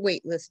are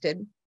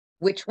waitlisted,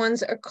 which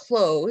ones are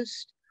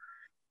closed,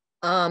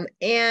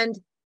 and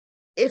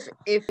if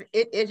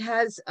it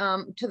has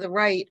to the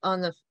right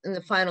in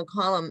the final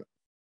column,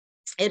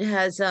 it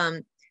has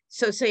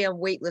so say I'm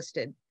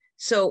waitlisted.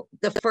 So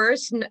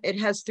it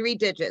has 3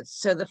 digits.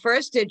 So the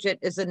first digit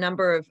is the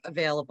number of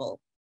available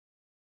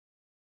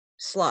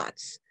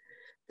slots.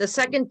 The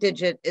second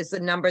digit is the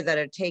number that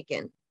are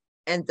taken.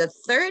 And the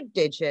third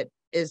digit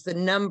is the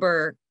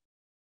number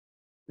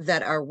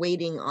that are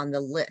waiting on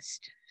the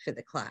list for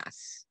the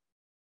class.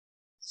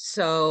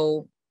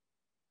 So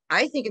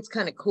I think it's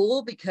kind of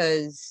cool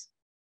because,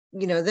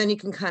 then you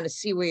can kind of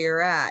see where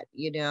you're at,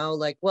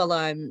 like, well,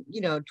 I'm,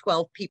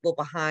 12 people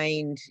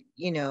behind,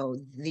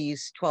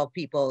 these 12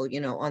 people,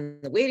 on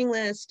the waiting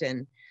list.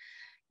 And,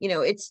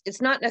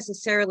 it's not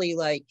necessarily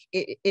like,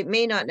 it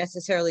may not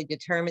necessarily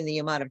determine the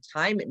amount of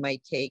time it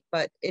might take,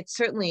 but it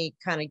certainly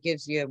kind of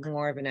gives you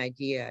more of an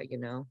idea,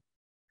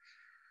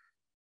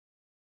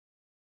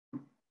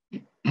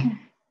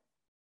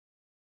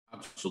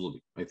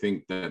 Absolutely. I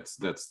think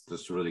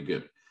that's really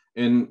good.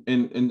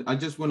 And I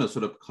just want to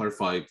sort of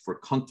clarify for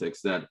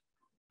context that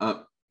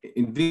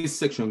in this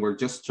section, we're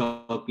just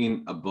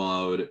talking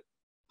about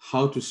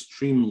how to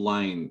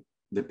streamline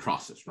the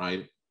process,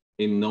 right?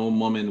 In no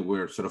moment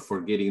we're sort of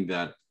forgetting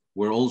that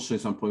we're also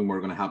at some point we're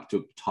going to have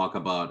to talk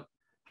about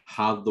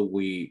how do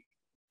we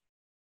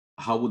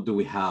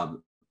have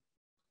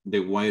the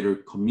wider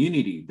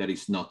community that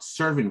is not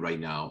serving right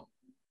now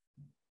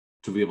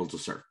to be able to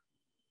serve,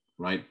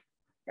 right?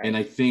 And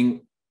I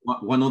think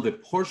one of the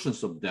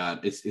portions of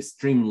that is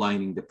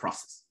streamlining the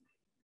process,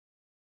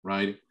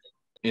 right?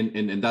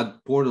 And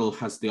that portal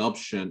has the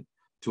option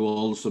to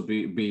also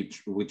be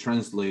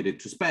translated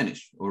to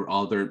Spanish or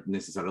other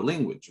necessary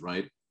language,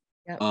 right?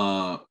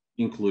 Yep.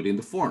 Including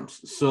the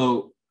forms.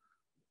 So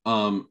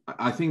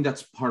I think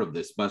that's part of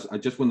this, but I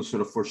just want to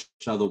sort of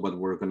foreshadow what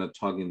we're going to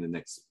talk in the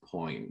next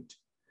point.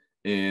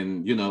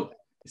 And,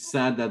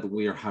 sad that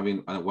we are having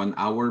a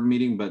 1-hour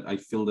meeting, but I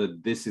feel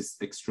that this is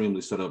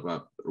extremely sort of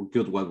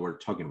good what we're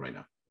talking right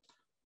now.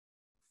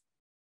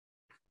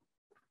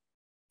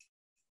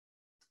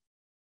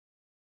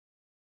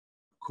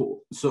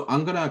 Cool. So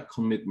I'm gonna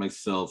commit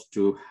myself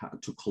to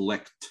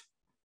collect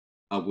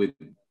with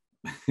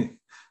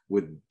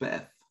with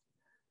Beth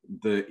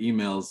the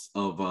emails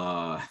of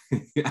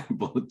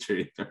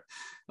voluntary.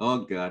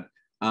 Oh God,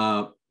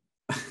 the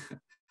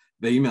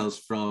emails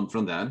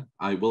from that.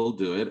 I will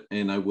do it,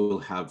 and I will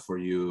have for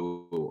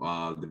you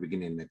the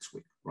beginning next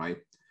week, right?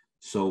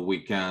 So we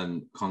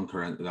can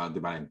conquer and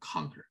divide and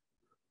conquer.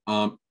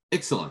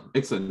 Excellent,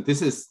 excellent.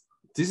 This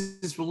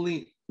is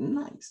really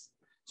nice.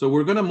 So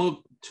we're gonna move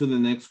to the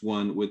next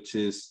one, which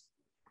is,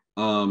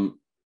 and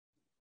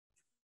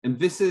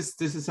this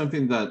is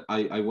something that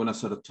I want to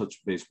sort of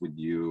touch base with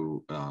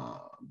you,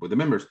 with the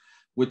members,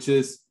 which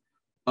is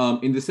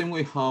in the same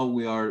way how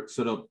we are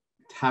sort of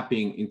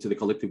tapping into the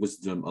collective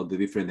wisdom of the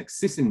different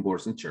existing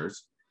boards and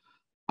chairs.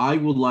 I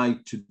would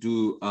like to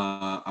do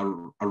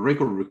a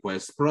record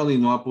request, probably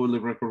not a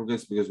public record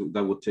request because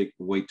that would take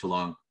way too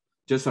long.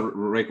 Just a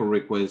record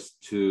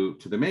request to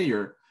the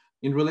mayor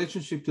in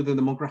relationship to the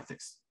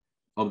demographics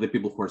of the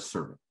people who are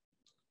serving.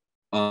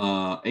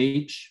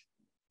 Age,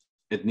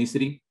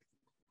 ethnicity,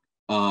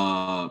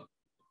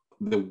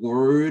 the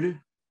word,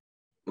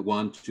 the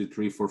 1, 2,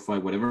 3, 4,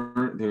 5,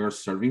 whatever they are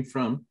serving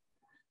from.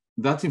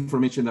 That's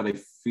information that I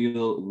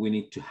feel we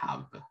need to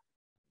have,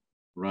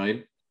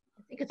 right?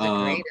 I think it's a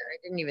great, I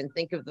didn't even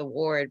think of the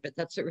ward, but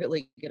that's a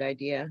really good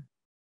idea.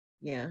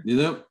 Yeah. You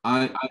know,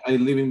 I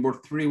live in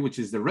Ward 3, which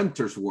is the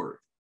renters ward.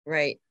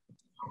 Right.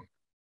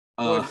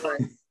 Ward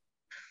 1.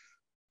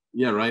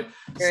 Yeah, right.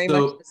 Very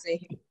much the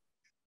same.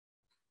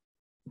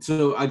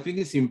 So I think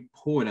it's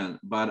important,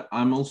 but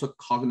I'm also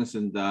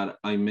cognizant that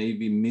I may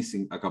be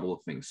missing a couple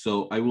of things.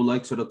 So I would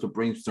like sort of to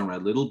brainstorm a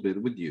little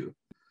bit with you.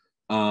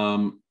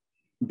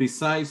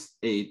 Besides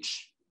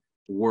age,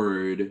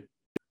 word,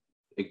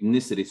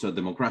 ethnicity, so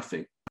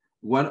demographic,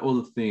 what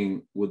other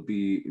thing would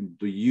be,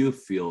 do you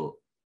feel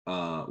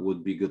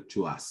would be good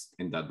to ask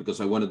in that? Because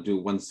I want to do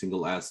one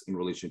single ask in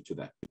relation to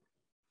that.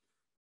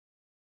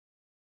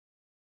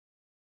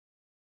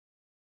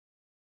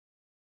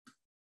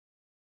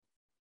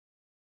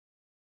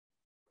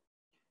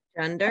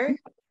 Gender.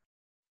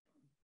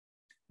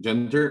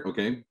 Gender,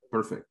 okay,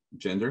 perfect.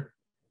 Gender.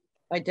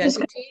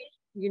 Identity,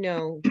 you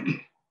know.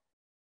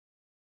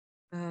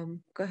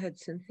 Go ahead,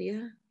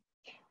 Cynthia.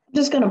 I'm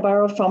just going to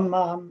borrow from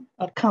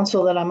a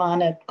council that I'm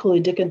on at Cooley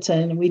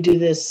Dickinson, and we do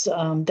this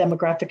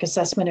demographic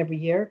assessment every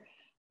year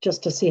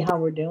just to see how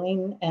we're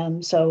doing.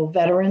 And so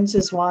veterans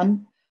is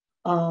one,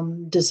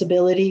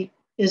 disability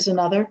is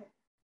another.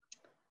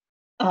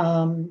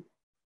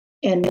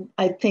 And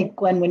I think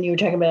when you were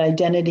talking about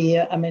identity,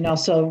 I mean,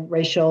 also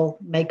racial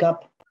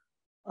makeup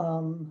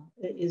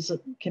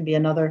can be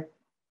another.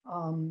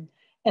 And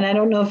I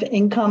don't know if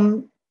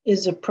income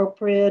is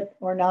appropriate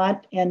or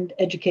not, and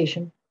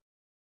education.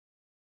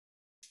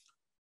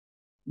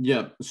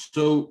 Yeah,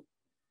 so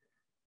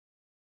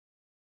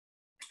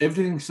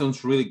everything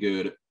sounds really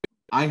good.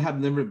 I have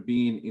never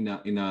been in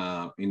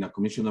a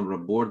commission or a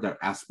board that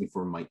asked me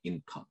for my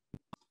income.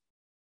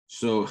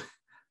 So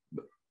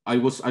I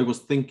was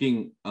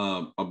thinking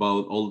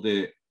about all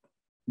the,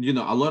 you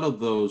know, a lot of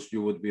those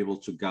you would be able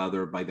to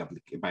gather by the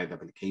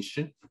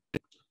application.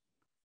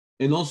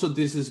 And also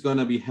this is going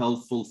to be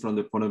helpful from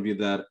the point of view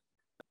that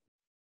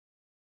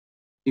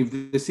if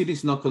the city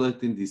is not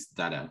collecting this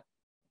data,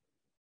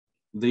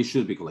 they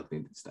should be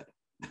collecting this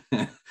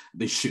data.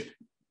 They should,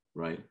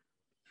 right?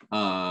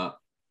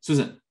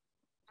 Susan.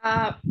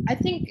 I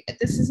think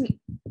this isn't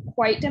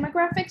quite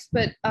demographics,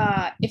 but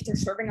if they're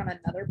serving on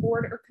another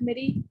board or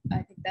committee,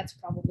 I think that's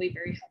probably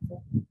very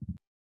helpful.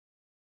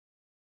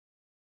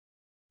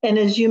 And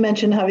as you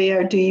mentioned,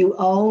 Javier, do you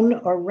own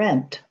or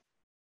rent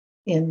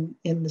in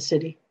the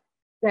city?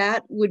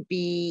 That would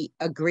be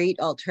a great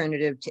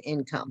alternative to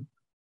income.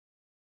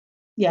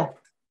 Yeah.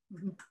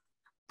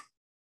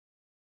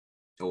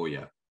 Oh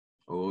yeah.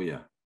 Oh yeah.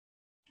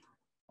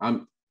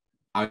 I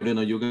don't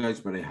know you guys,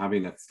 but I'm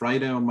having a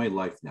Friday of my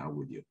life now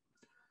with you.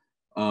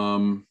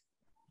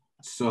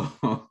 So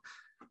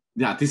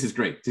yeah, this is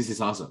great. This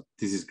is awesome.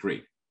 This is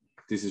great.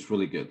 This is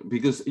really good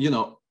because, you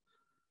know,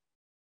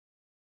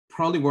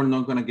 probably we're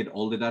not going to get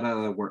all the data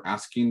that we're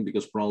asking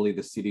because probably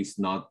the city's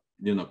not,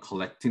 you know,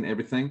 collecting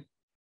everything.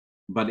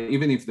 But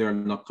even if they're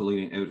not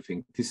collecting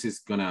everything, this is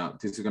gonna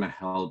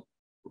help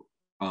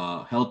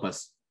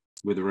us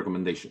with the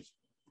recommendations.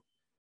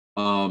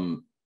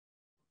 And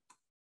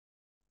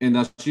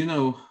as you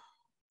know,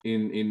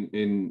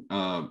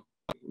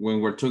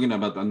 when we're talking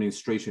about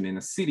administration in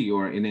a city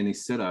or in any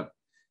setup,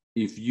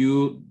 if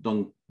you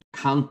don't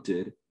count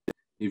it,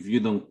 if you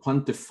don't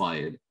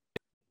quantify it,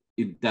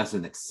 it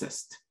doesn't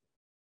exist.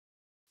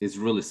 It's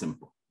really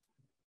simple,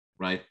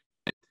 right?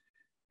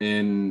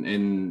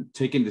 And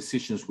taking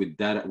decisions with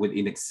data, with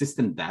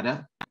inexistent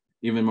data,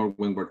 even more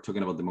when we're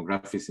talking about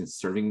demographics and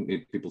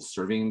serving people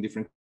serving in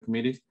different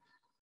communities,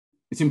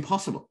 it's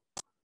impossible.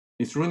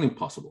 It's really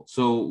impossible.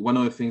 So one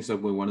of the things that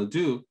we want to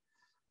do,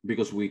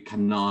 because we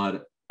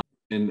cannot,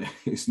 and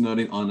it's not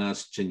on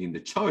us changing the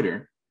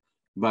charter,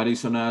 but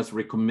it's on us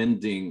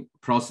recommending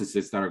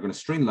processes that are going to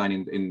streamline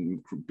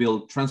and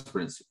build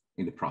transparency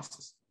in the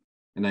process.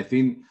 And I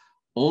think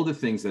all the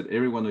things that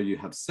every one of you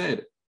have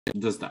said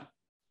does that.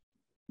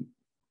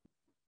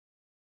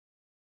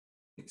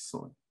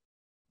 Excellent.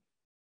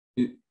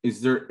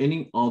 Is there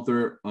any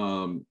other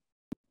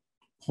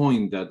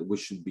point that we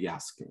should be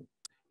asking?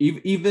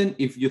 Even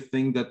if you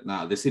think that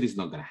the city's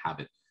not going to have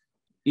it,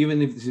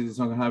 even if the city's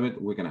not going to have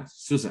it, we're going to ask.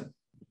 Susan.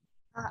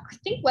 I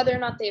think whether or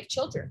not they have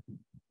children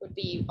would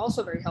be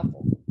also very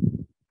helpful.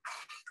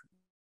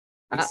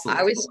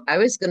 I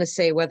was going to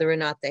say whether or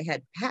not they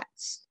had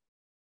pets,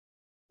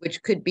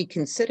 which could be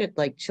considered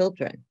like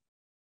children.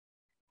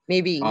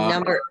 Maybe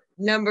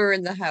number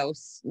in the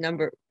house,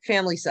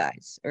 family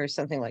size, or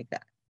something like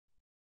that.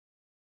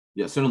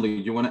 Yeah, certainly.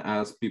 You want to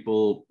ask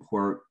people who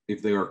are,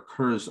 if they are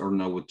cursed or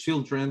not with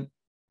children,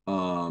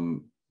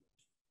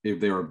 if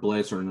they are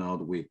blessed or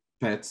not with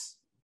pets.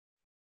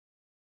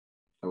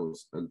 That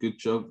was a good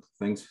job.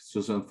 Thanks,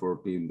 Susan, for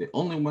being the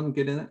only one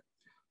getting it.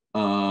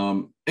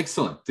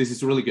 Excellent. This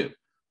is really good.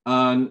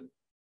 And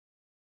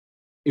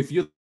if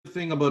you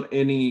think about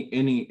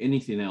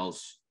anything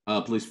else,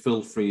 please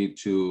feel free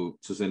to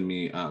send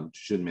me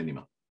shoot me an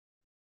email.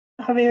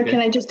 Javier, Okay. Can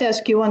I just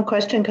ask you one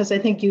question? Because I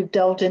think you've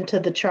delved into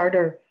the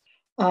charter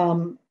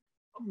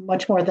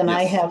much more than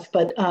I Yes. have.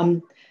 But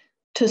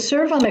to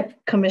serve on a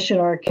commission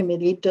or a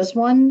committee, does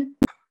one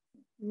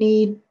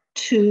need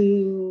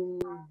to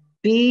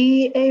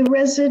be a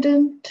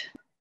resident?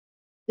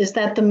 Is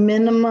that the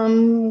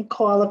minimum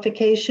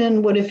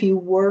qualification? What if you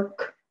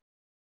work?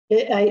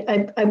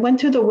 I went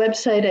through the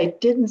website. I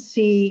didn't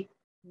see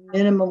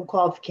minimum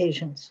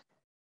qualifications.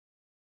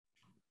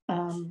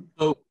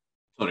 So,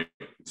 sorry,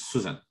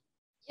 Susan.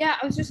 Yeah,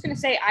 I was just going to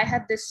say, I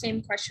had this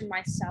same question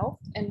myself.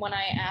 And when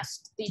I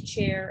asked the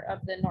chair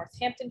of the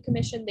Northampton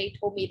Commission, they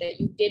told me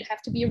that you did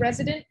have to be a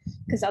resident,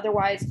 because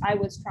otherwise I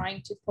was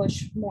trying to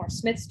push more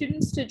Smith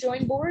students to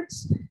join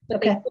boards, but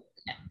Okay. they couldn't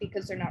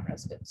because they're not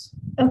residents.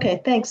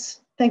 Okay,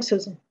 thanks. Thanks,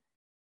 Susan.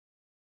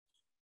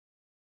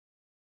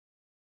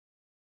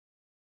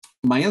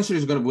 My answer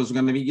was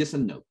gonna be yes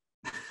and no.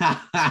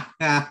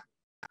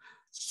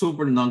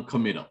 Super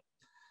non-committal.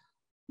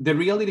 The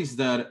reality is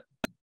that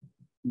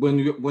when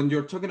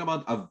you're talking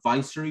about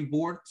advisory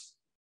boards,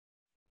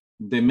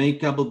 the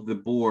makeup of the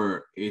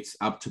board, it's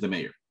up to the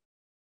mayor.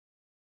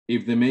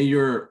 If the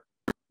mayor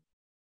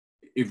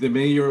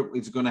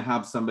is going to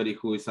have somebody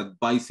who is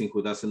advising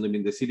who doesn't live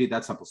in the city,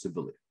 that's a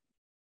possibility.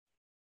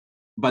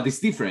 But it's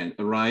different,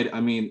 right? I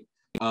mean,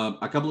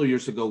 a couple of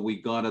years ago,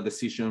 we got a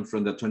decision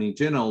from the Attorney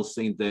General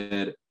saying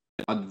that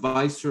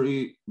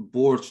advisory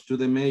boards to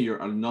the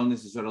mayor are not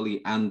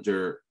necessarily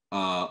under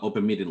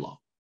open meeting law,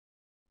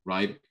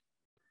 right?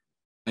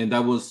 And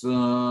that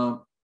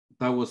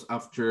was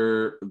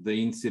after the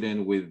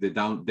incident with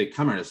the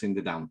cameras in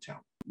the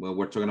downtown. Well,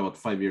 we're talking about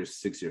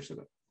 6 years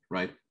ago,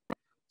 right?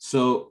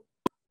 So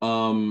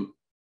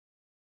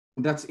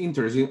that's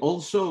interesting.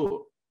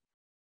 Also,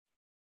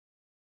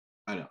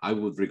 I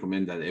would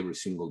recommend that every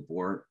single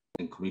board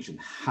and commission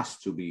has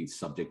to be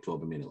subject to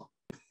open meeting law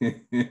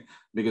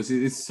because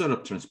it's sort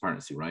of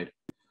transparency, right?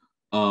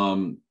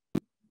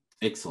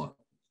 Excellent.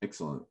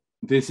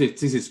 This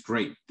is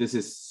great. This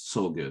is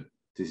so good.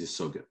 This is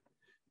so good.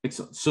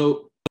 Excellent.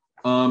 So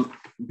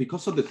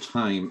because of the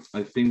time,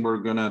 I think we're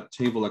gonna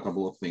table a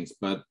couple of things,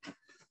 but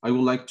I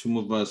would like to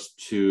move us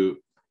to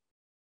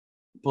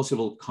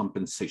possible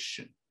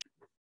compensation.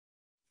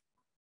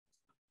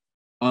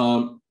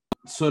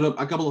 Sort of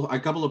a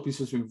couple of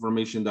pieces of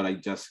information that I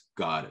just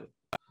got.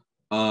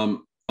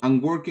 I'm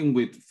working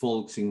with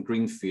folks in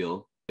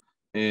Greenfield,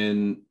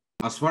 and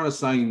as far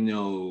as I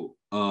know,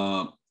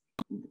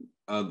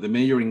 the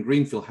mayor in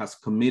Greenfield has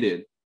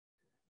committed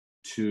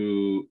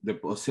to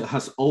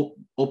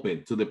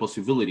opened to the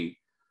possibility,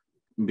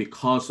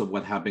 because of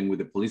what happened with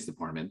the police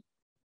department,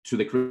 to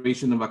the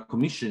creation of a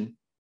commission.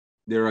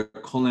 They're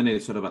calling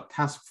it sort of a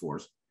task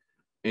force,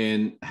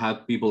 and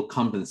had people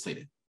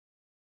compensated.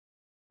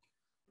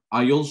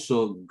 I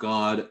also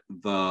got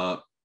the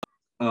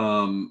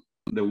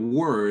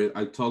word.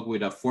 I talked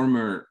with a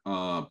former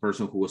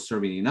person who was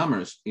serving in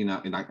Amherst in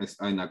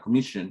a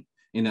commission,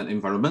 in an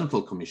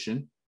environmental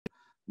commission,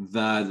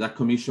 that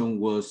commission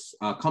was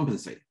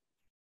compensated.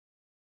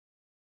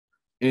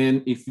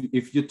 And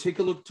if you take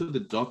a look to the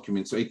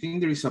documents, I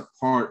think there is a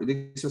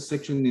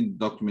section in the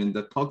document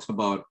that talks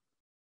about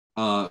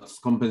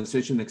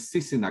compensation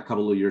existing a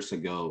couple of years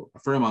ago, a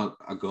fair amount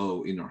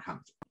ago in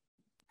Northampton.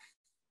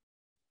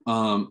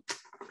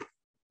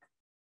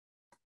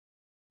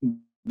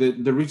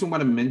 The reason why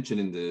I'm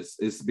mentioning this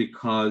is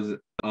because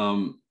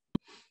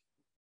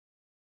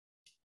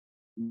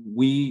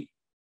we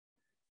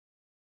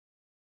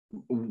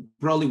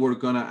probably were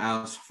gonna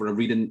ask for a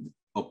written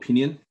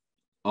opinion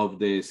of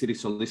the city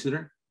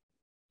solicitor,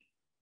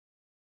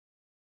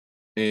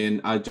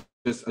 and I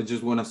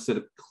just want to set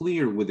it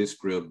clear with this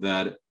group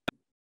that,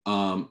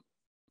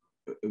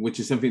 which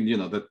is something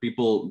that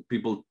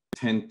people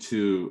tend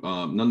to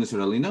not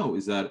necessarily know,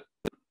 is that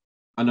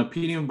an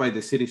opinion by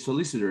the city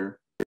solicitor,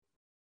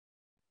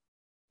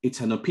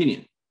 it's an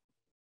opinion,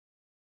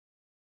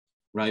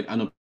 right?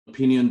 An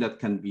opinion that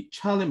can be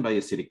challenged by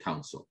a city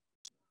council.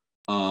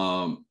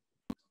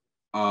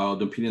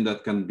 the opinion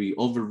that can be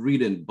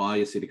overridden by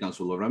a city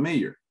council or a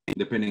mayor,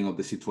 depending on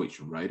the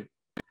situation, right?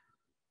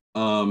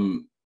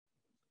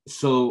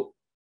 So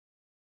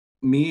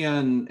me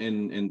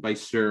and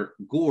Vice Chair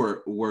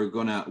Gore, we're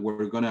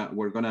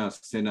gonna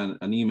send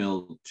an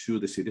email to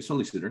the city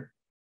solicitor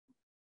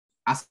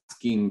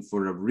asking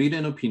for a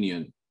written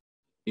opinion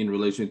in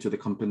relation to the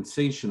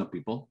compensation of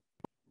people.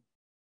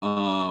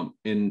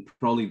 And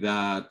probably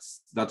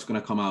that's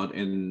gonna come out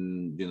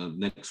in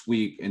next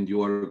week, and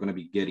you are gonna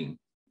be getting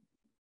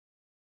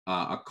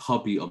a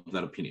copy of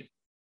that opinion,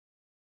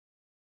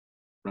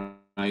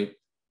 right?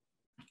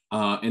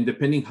 And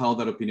depending how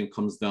that opinion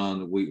comes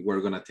down,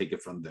 we're gonna take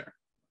it from there.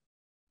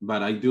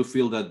 But I do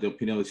feel that the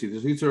opinion of the city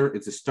solicitor,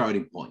 it's a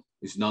starting point.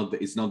 It's not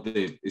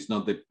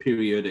the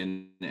period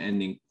and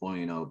ending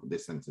point of the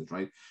sentence,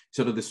 right?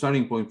 So the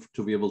starting point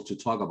to be able to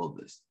talk about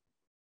this,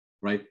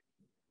 right?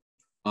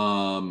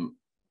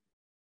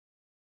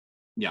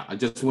 Yeah, I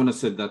just want to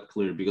set that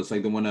clear, because I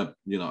don't want to,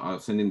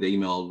 sending the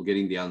email,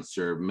 getting the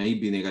answer,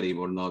 maybe negative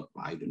or not,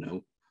 I don't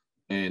know,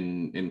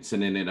 and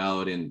sending it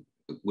out and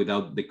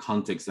without the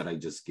context that I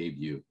just gave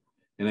you.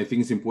 And I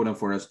think it's important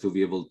for us to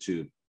be able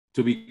to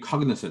be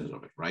cognizant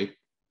of it, right?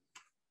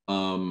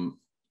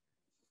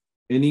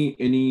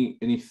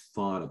 Any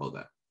thought about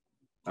that?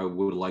 I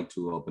would like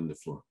to open the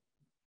floor.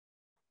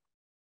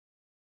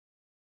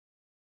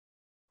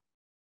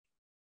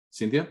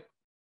 Cynthia?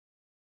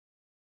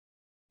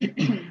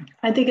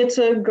 I think it's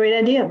a great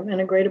idea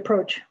and a great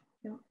approach.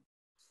 Yeah.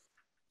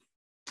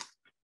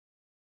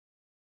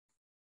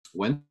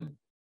 When?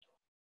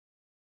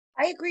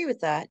 I agree with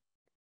that.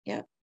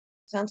 Yeah,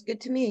 sounds good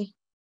to me.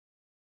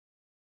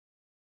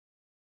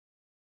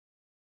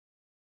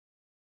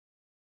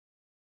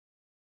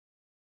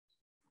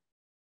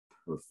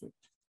 Perfect.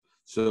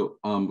 So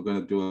we're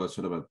gonna do a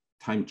sort of a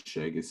time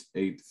check. It's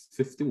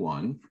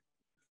 8:51.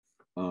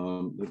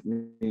 Let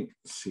me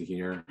see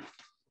here.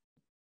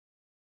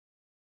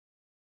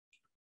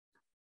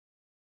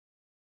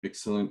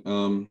 Excellent.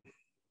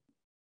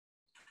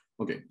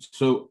 Okay,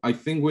 so I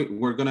think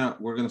we're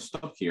gonna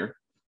stop here.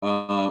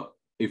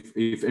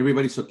 If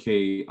everybody's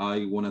okay,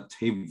 I want to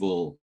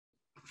table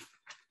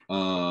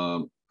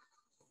a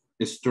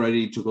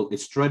strategy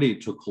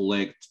to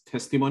collect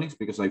testimonies,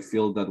 because I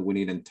feel that we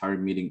need an entire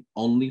meeting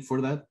only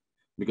for that,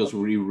 because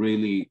we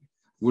really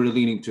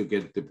need to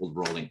get the ball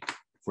rolling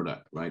for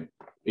that, right?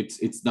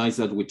 It's nice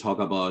that we talk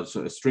about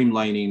sort of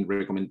streamlining,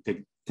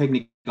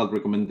 technical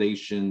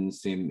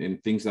recommendations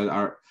and things that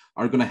are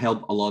going to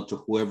help a lot to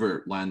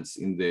whoever lands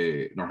in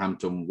the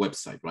Northampton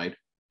website, right?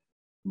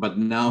 But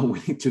now we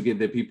need to get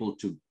the people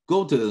to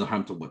go to the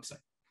Northampton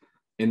website,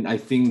 and I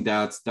think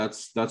that's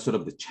sort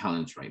of the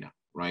challenge right now,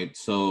 right?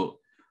 So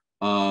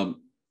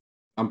I'm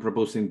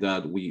proposing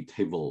that we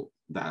table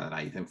that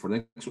item for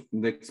the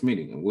next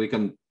meeting, and we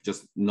can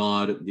just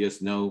nod,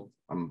 yes, no,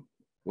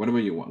 whatever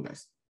you want,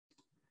 guys.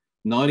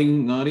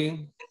 Nodding.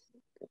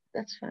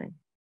 That's fine.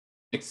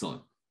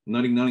 Excellent.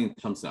 Nodding,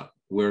 thumbs up.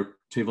 We're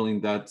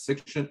tabling that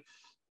section.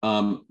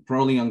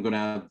 Probably I'm gonna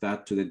add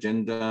that to the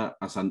agenda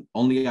as an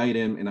only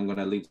item, and I'm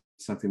gonna leave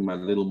something a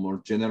little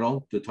more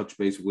general to touch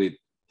base with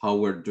how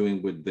we're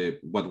doing with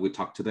what we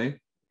talked today.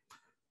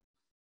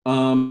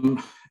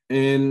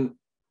 And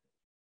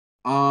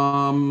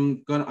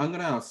I'm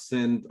gonna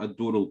send a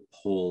doodle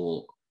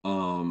poll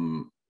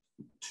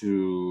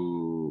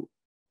to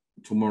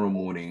tomorrow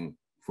morning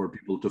for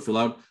people to fill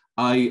out.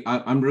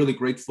 I'm really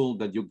grateful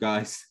that you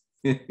guys,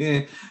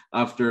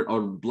 after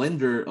our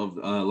blender of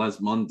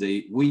last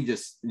Monday, we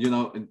just,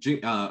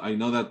 I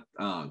know that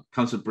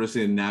Council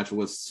President Nash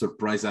was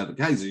surprised that,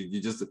 guys, you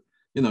just,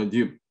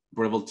 you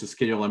were able to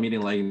schedule a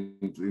meeting like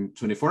in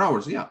 24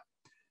 hours. Yeah.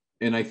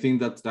 And I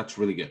think that's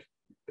really good.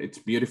 It's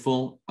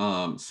beautiful.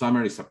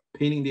 Summer is a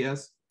pain in the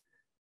ass.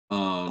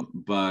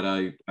 But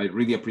I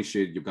really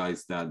appreciate you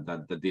guys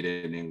that did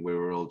it, and we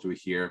were all to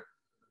here.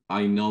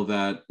 I know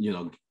that,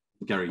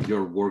 Gary,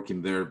 you're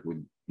working there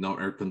with no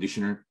air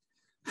conditioner.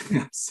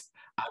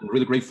 I'm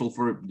really grateful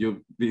for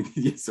you being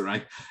yes,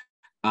 right?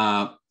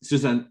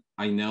 Susan,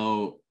 I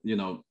know,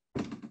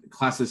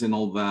 classes and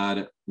all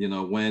that,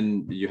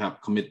 when you have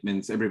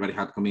commitments, everybody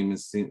had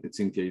commitments,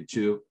 Cynthia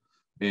too.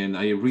 And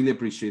I really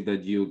appreciate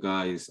that you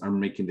guys are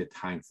making the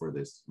time for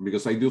this,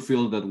 because I do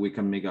feel that we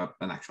can make up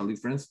an actual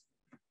difference.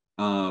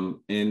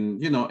 And,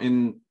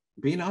 in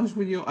being honest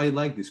with you, I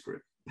like this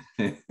group.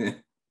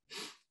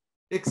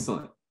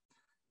 Excellent.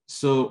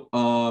 So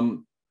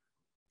I'm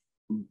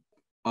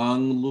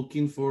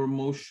looking for a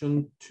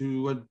motion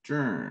to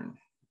adjourn.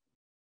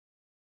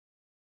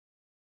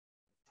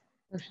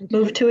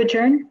 Move to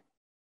adjourn?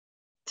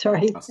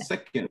 Sorry. A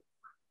second.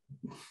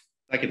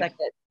 Second.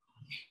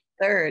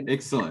 Third.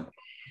 Excellent.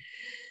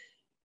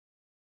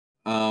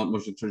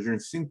 Motion to adjourn,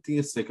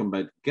 Cynthia, second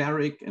by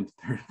Garrick, and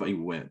third by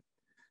Wen.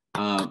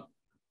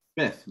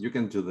 Beth, you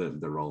can do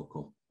the roll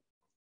call.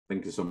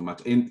 Thank you so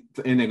much. And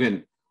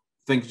again,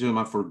 thank you so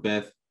much for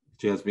Beth.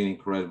 She has been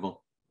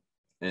incredible.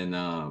 And,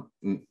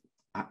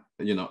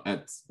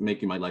 at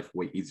making my life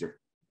way easier.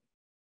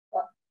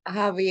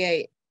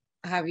 Javier,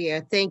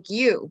 thank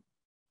you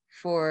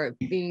for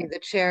being the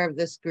chair of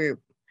this group.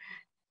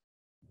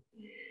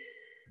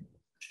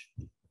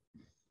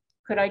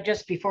 Could I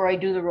just, before I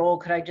do the roll,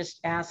 could I just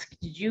ask,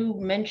 did you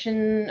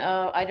mention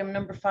item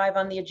number 5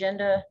 on the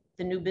agenda,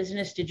 the new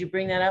business? Did you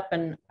bring that up?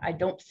 And I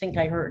don't think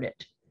I heard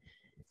it.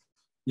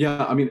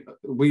 Yeah, I mean,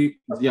 we're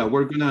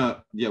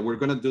gonna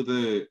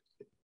do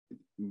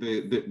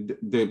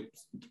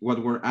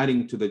what we're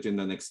adding to the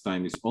agenda next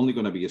time is only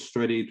gonna be a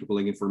strategy to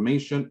collect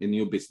information and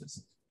new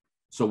business.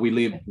 So we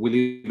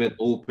leave it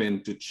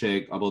open to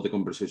check about the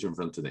conversation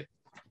from today.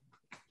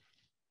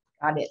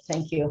 Got it,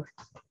 thank you.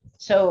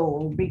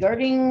 So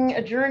regarding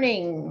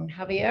adjourning,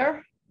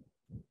 Javier?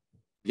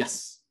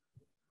 Yes.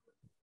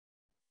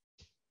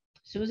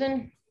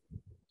 Susan?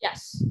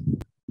 Yes.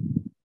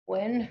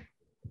 Gwen?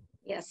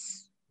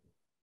 Yes.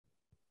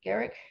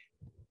 Garrick?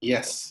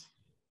 Yes.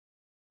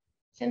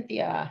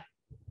 Cynthia?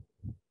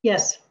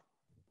 Yes.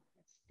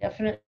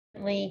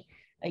 Definitely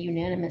a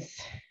unanimous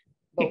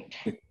vote.